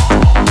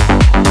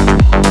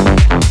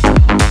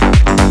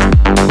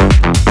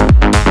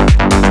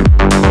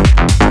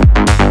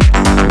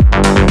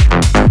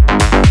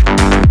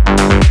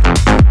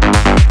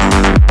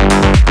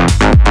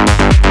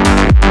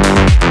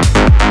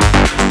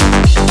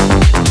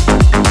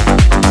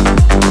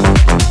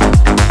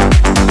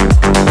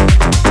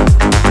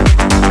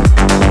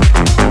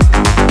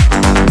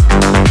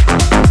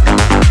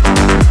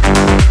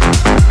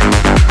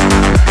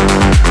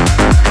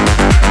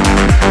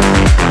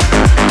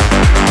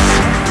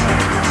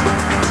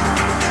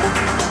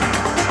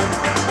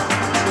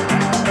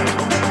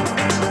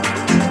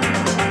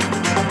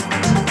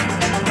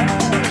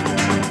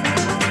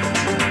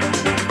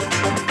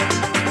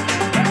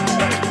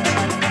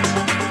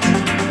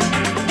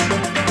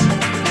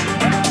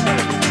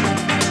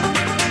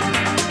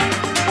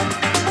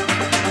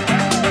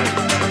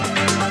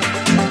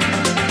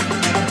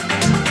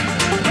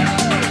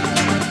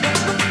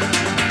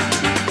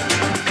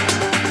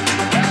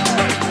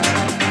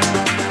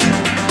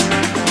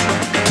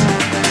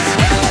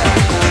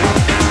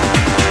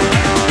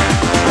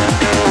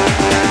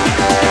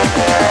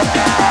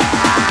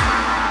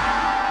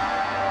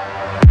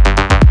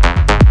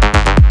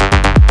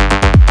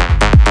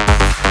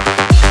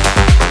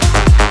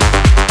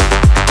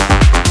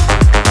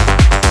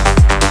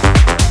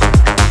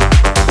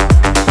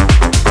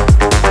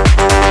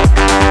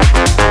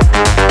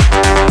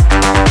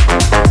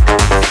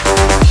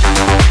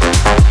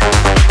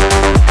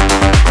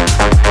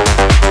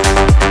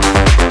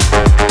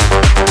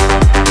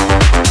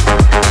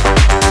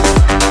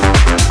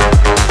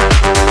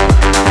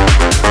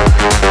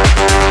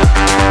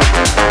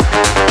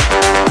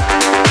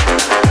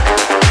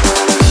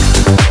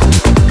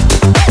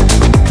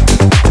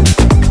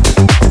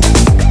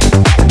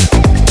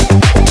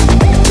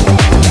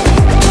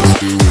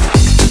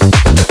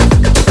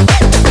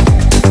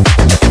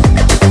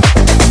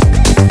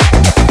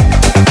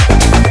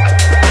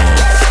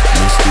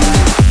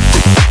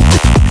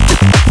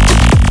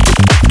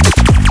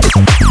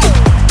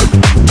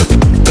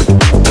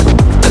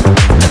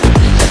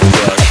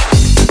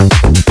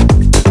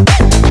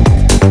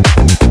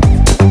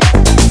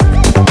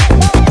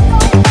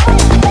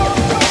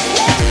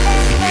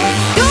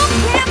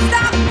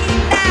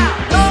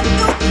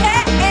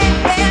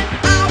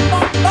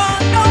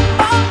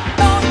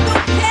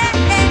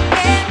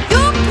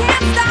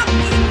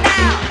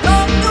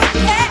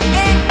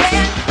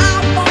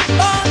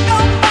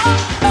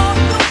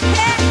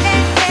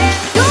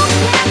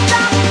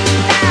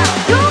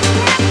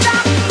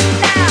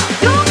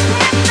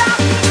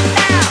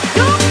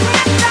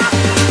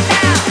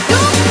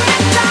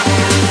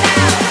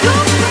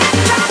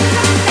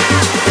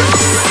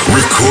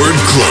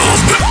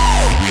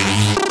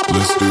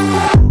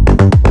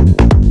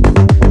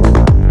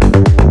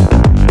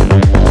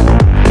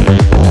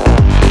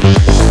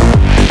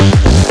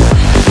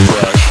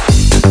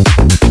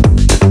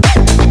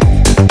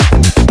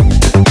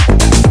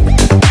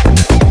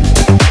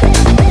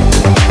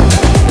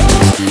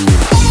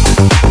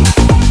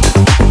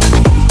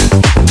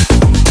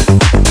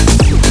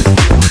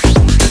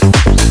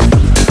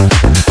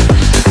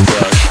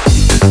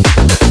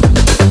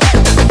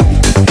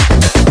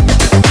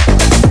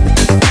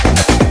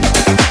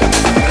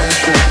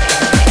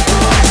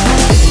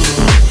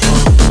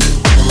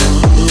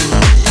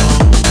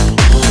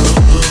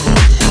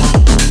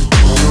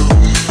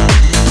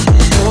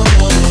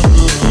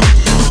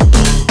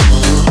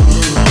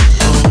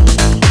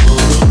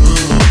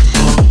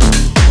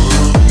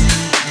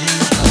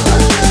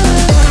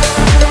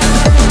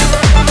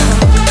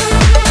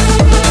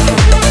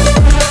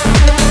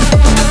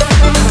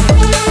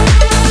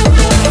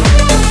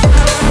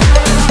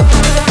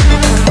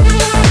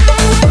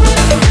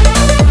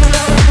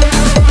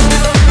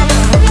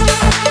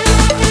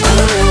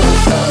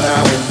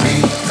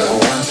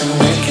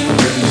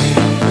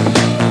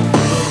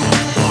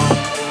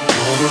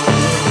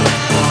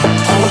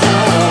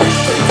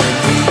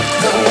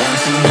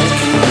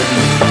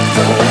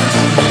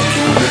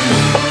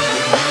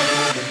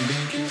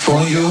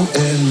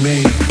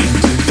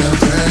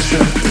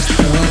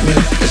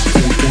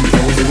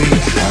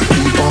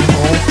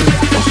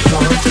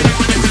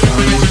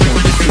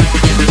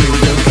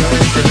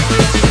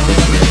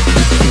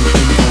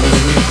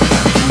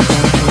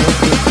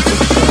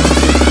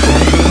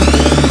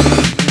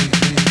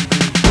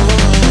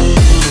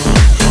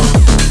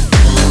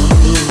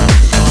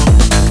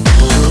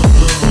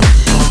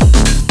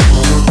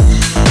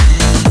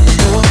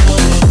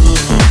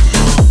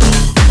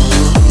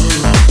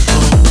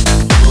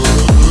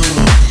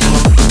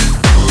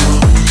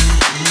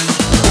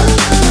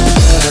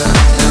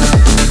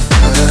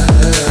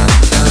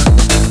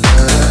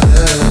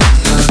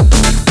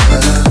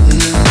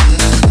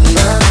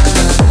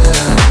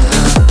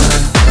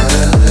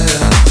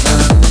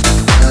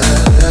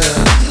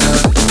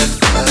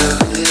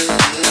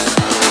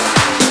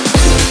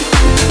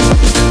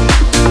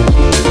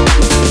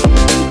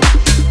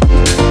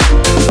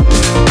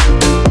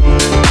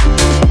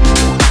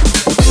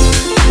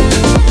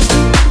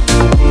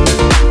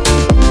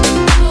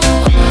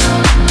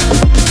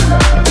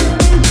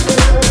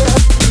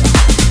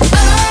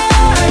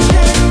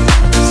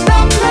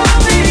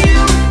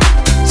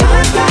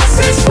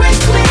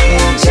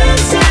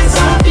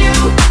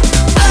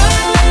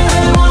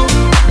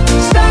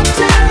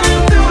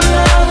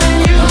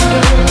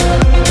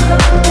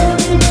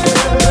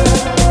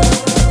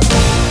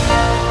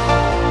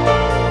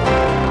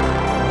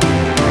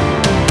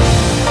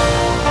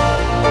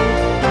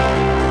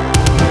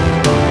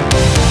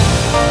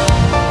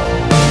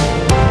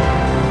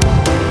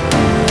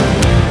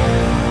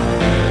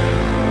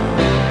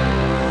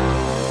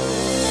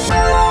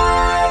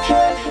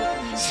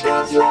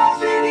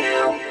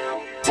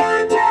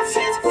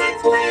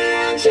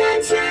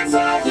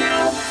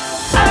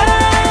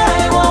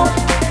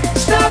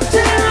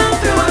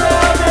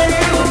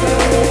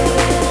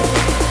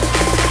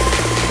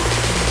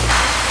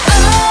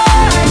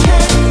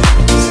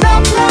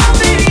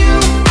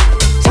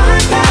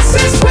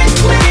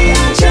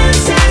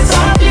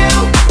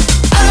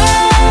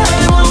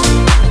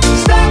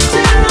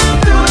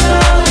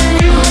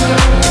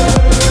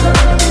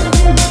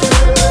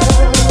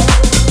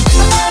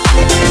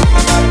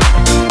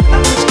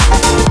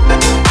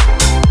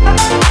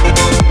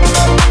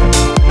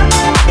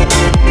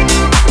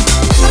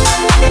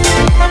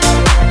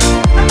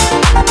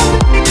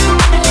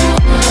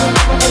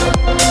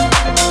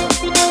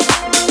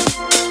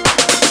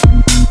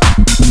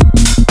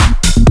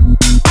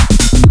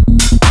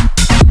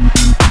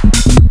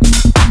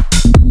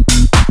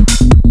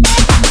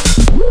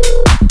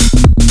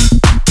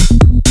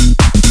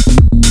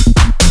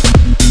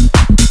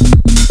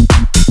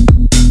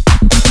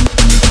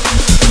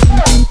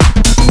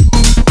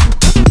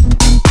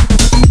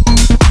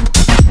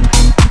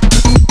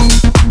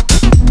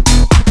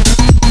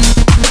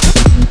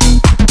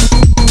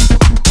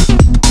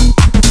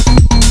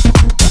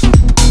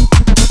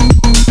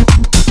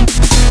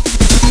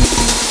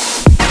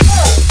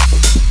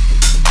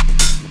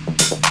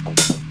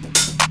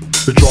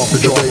 the drop in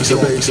the bass, the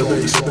bass, the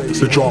bass,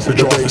 the drop in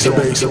the bass, the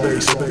bass, the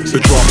bass, the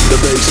drop in the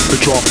bass, the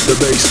drop in the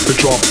bass, the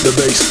drop in the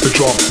bass, the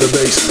drop in the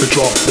bass, the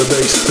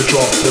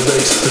drop in the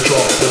bass, the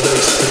drop in the bass, the drop in the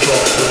bass, the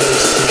drop in the bass, the drop in the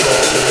bass, the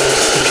drop in the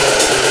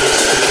bass, the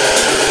drop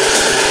in the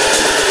bass.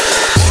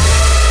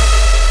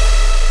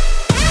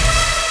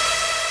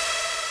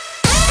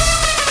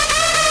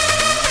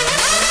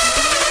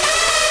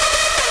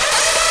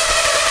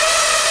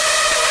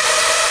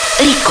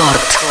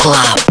 Record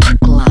Club.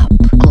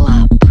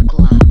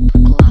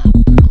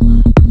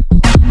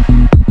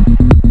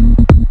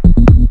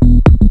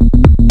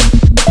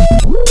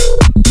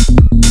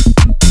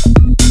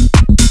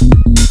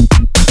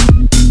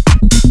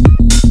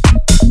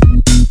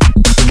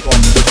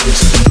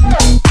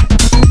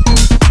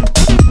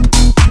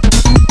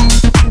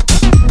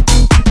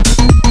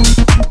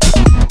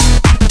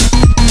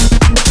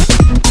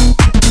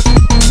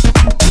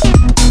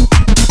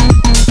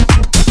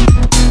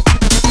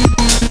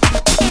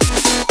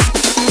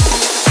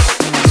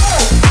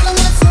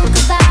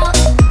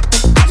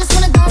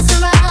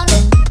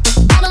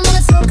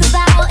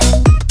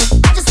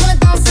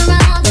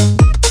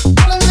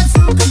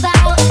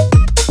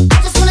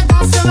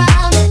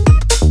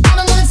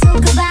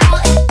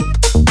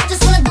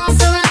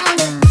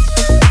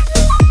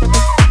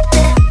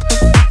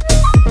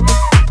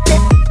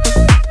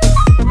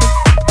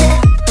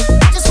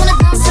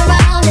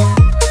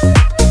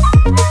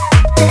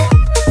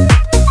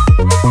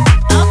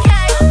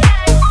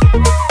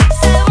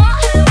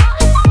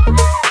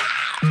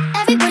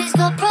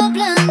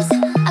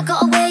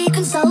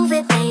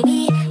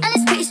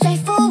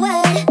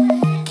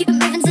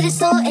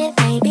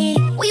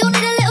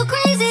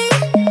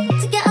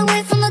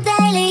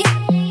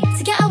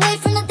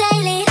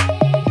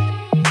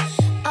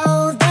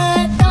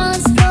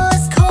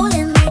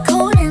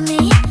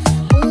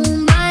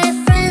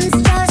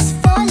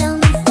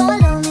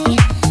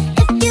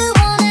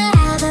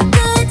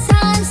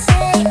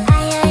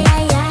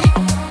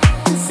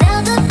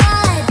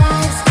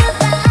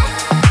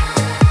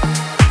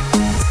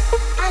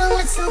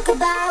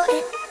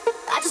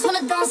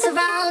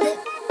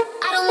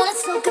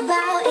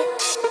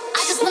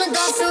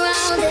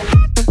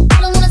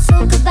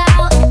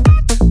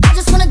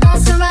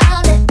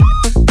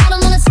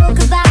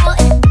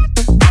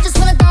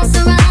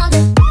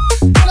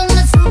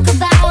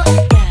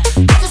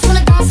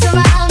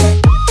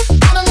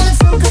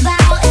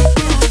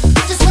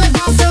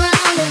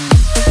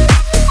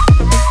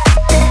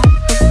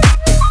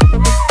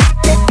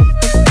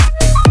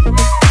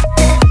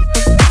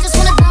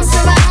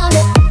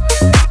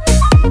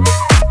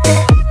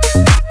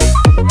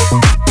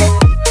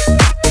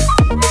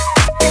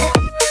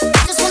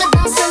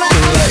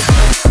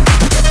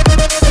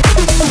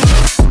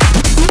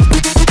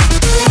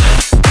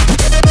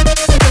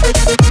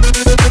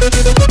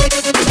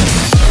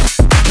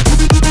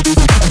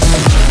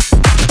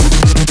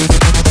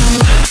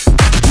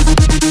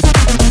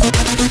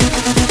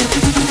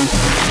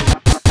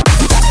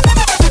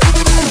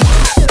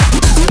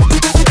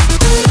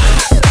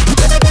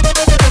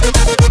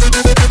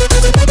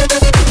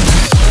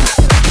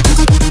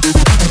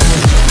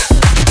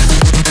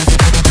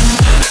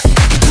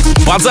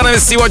 Под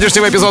занавес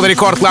сегодняшнего эпизода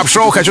Рекорд Клаб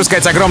Шоу хочу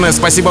сказать огромное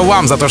спасибо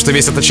вам за то, что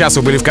весь этот час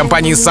вы были в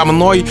компании со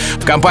мной,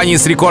 в компании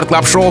с Рекорд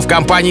Клаб Шоу, в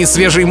компании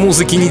свежей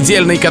музыки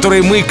недельной,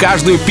 которую мы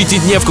каждую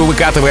пятидневку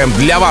выкатываем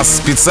для вас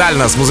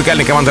специально с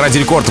музыкальной командой Ради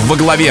Рекорд во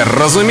главе,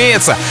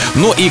 разумеется.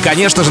 Ну и,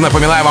 конечно же,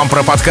 напоминаю вам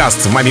про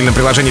подкаст в мобильном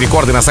приложении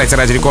Рекорды на сайте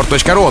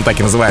radiorecord.ru. Он так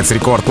и называется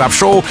Рекорд Клаб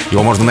Шоу.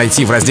 Его можно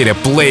найти в разделе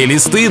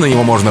плейлисты, на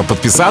него можно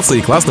подписаться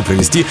и классно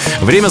провести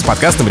время с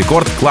подкастом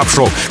Рекорд Клаб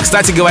Шоу.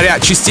 Кстати говоря,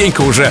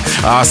 частенько уже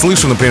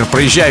слышу, например,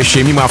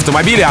 проезжающие мимо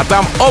автомобиля, а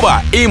там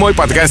оба, и мой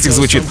подкастик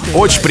звучит.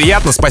 Очень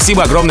приятно,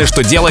 спасибо огромное,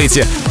 что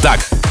делаете так.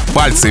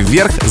 Пальцы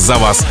вверх за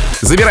вас.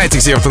 Забирайте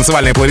к себе в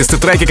танцевальные плейлисты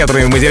треки,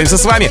 которыми мы делимся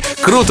с вами.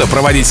 Круто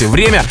проводите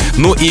время.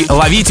 Ну и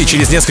ловите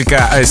через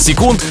несколько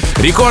секунд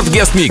Рекорд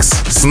Guest Mix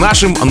с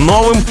нашим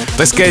новым,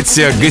 так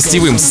сказать,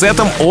 гостевым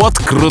сетом от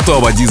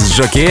крутого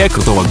диск-жокея,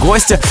 крутого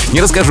гостя.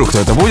 Не расскажу, кто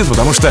это будет,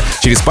 потому что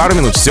через пару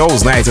минут все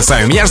узнаете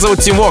сами. Меня же зовут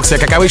Mwrs. Я,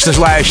 как обычно,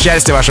 желаю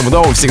счастья вашему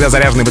дому, всегда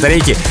заряженной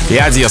батарейки. И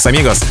адьос,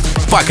 амигос.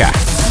 Пока.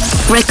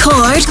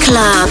 Record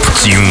Club.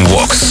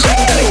 Mwrs.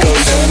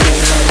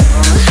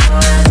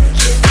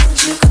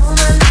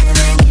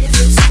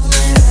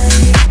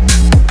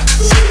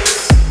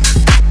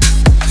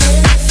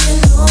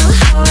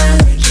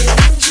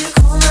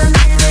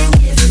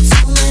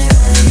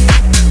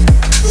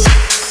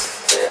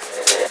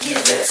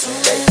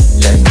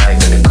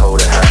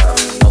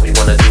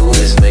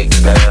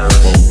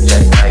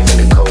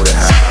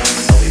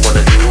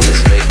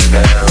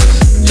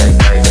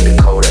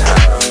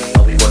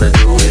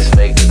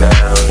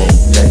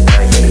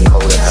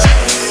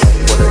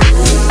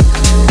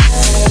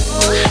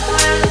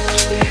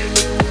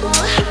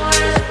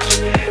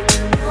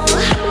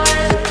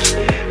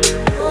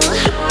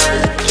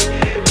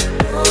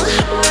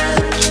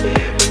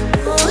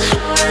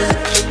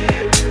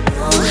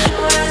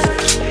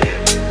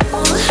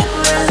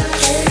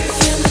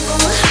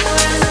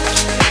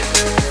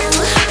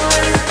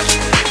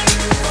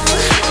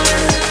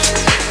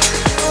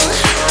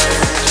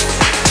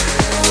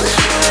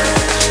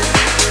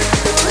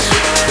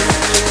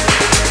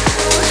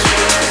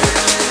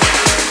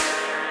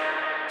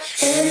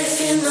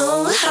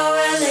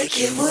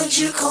 like it, would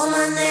you call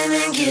my name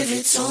and give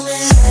it to me?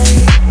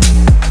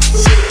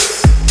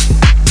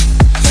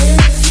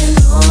 If you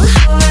know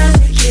how I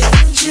like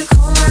it, would you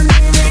call my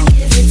name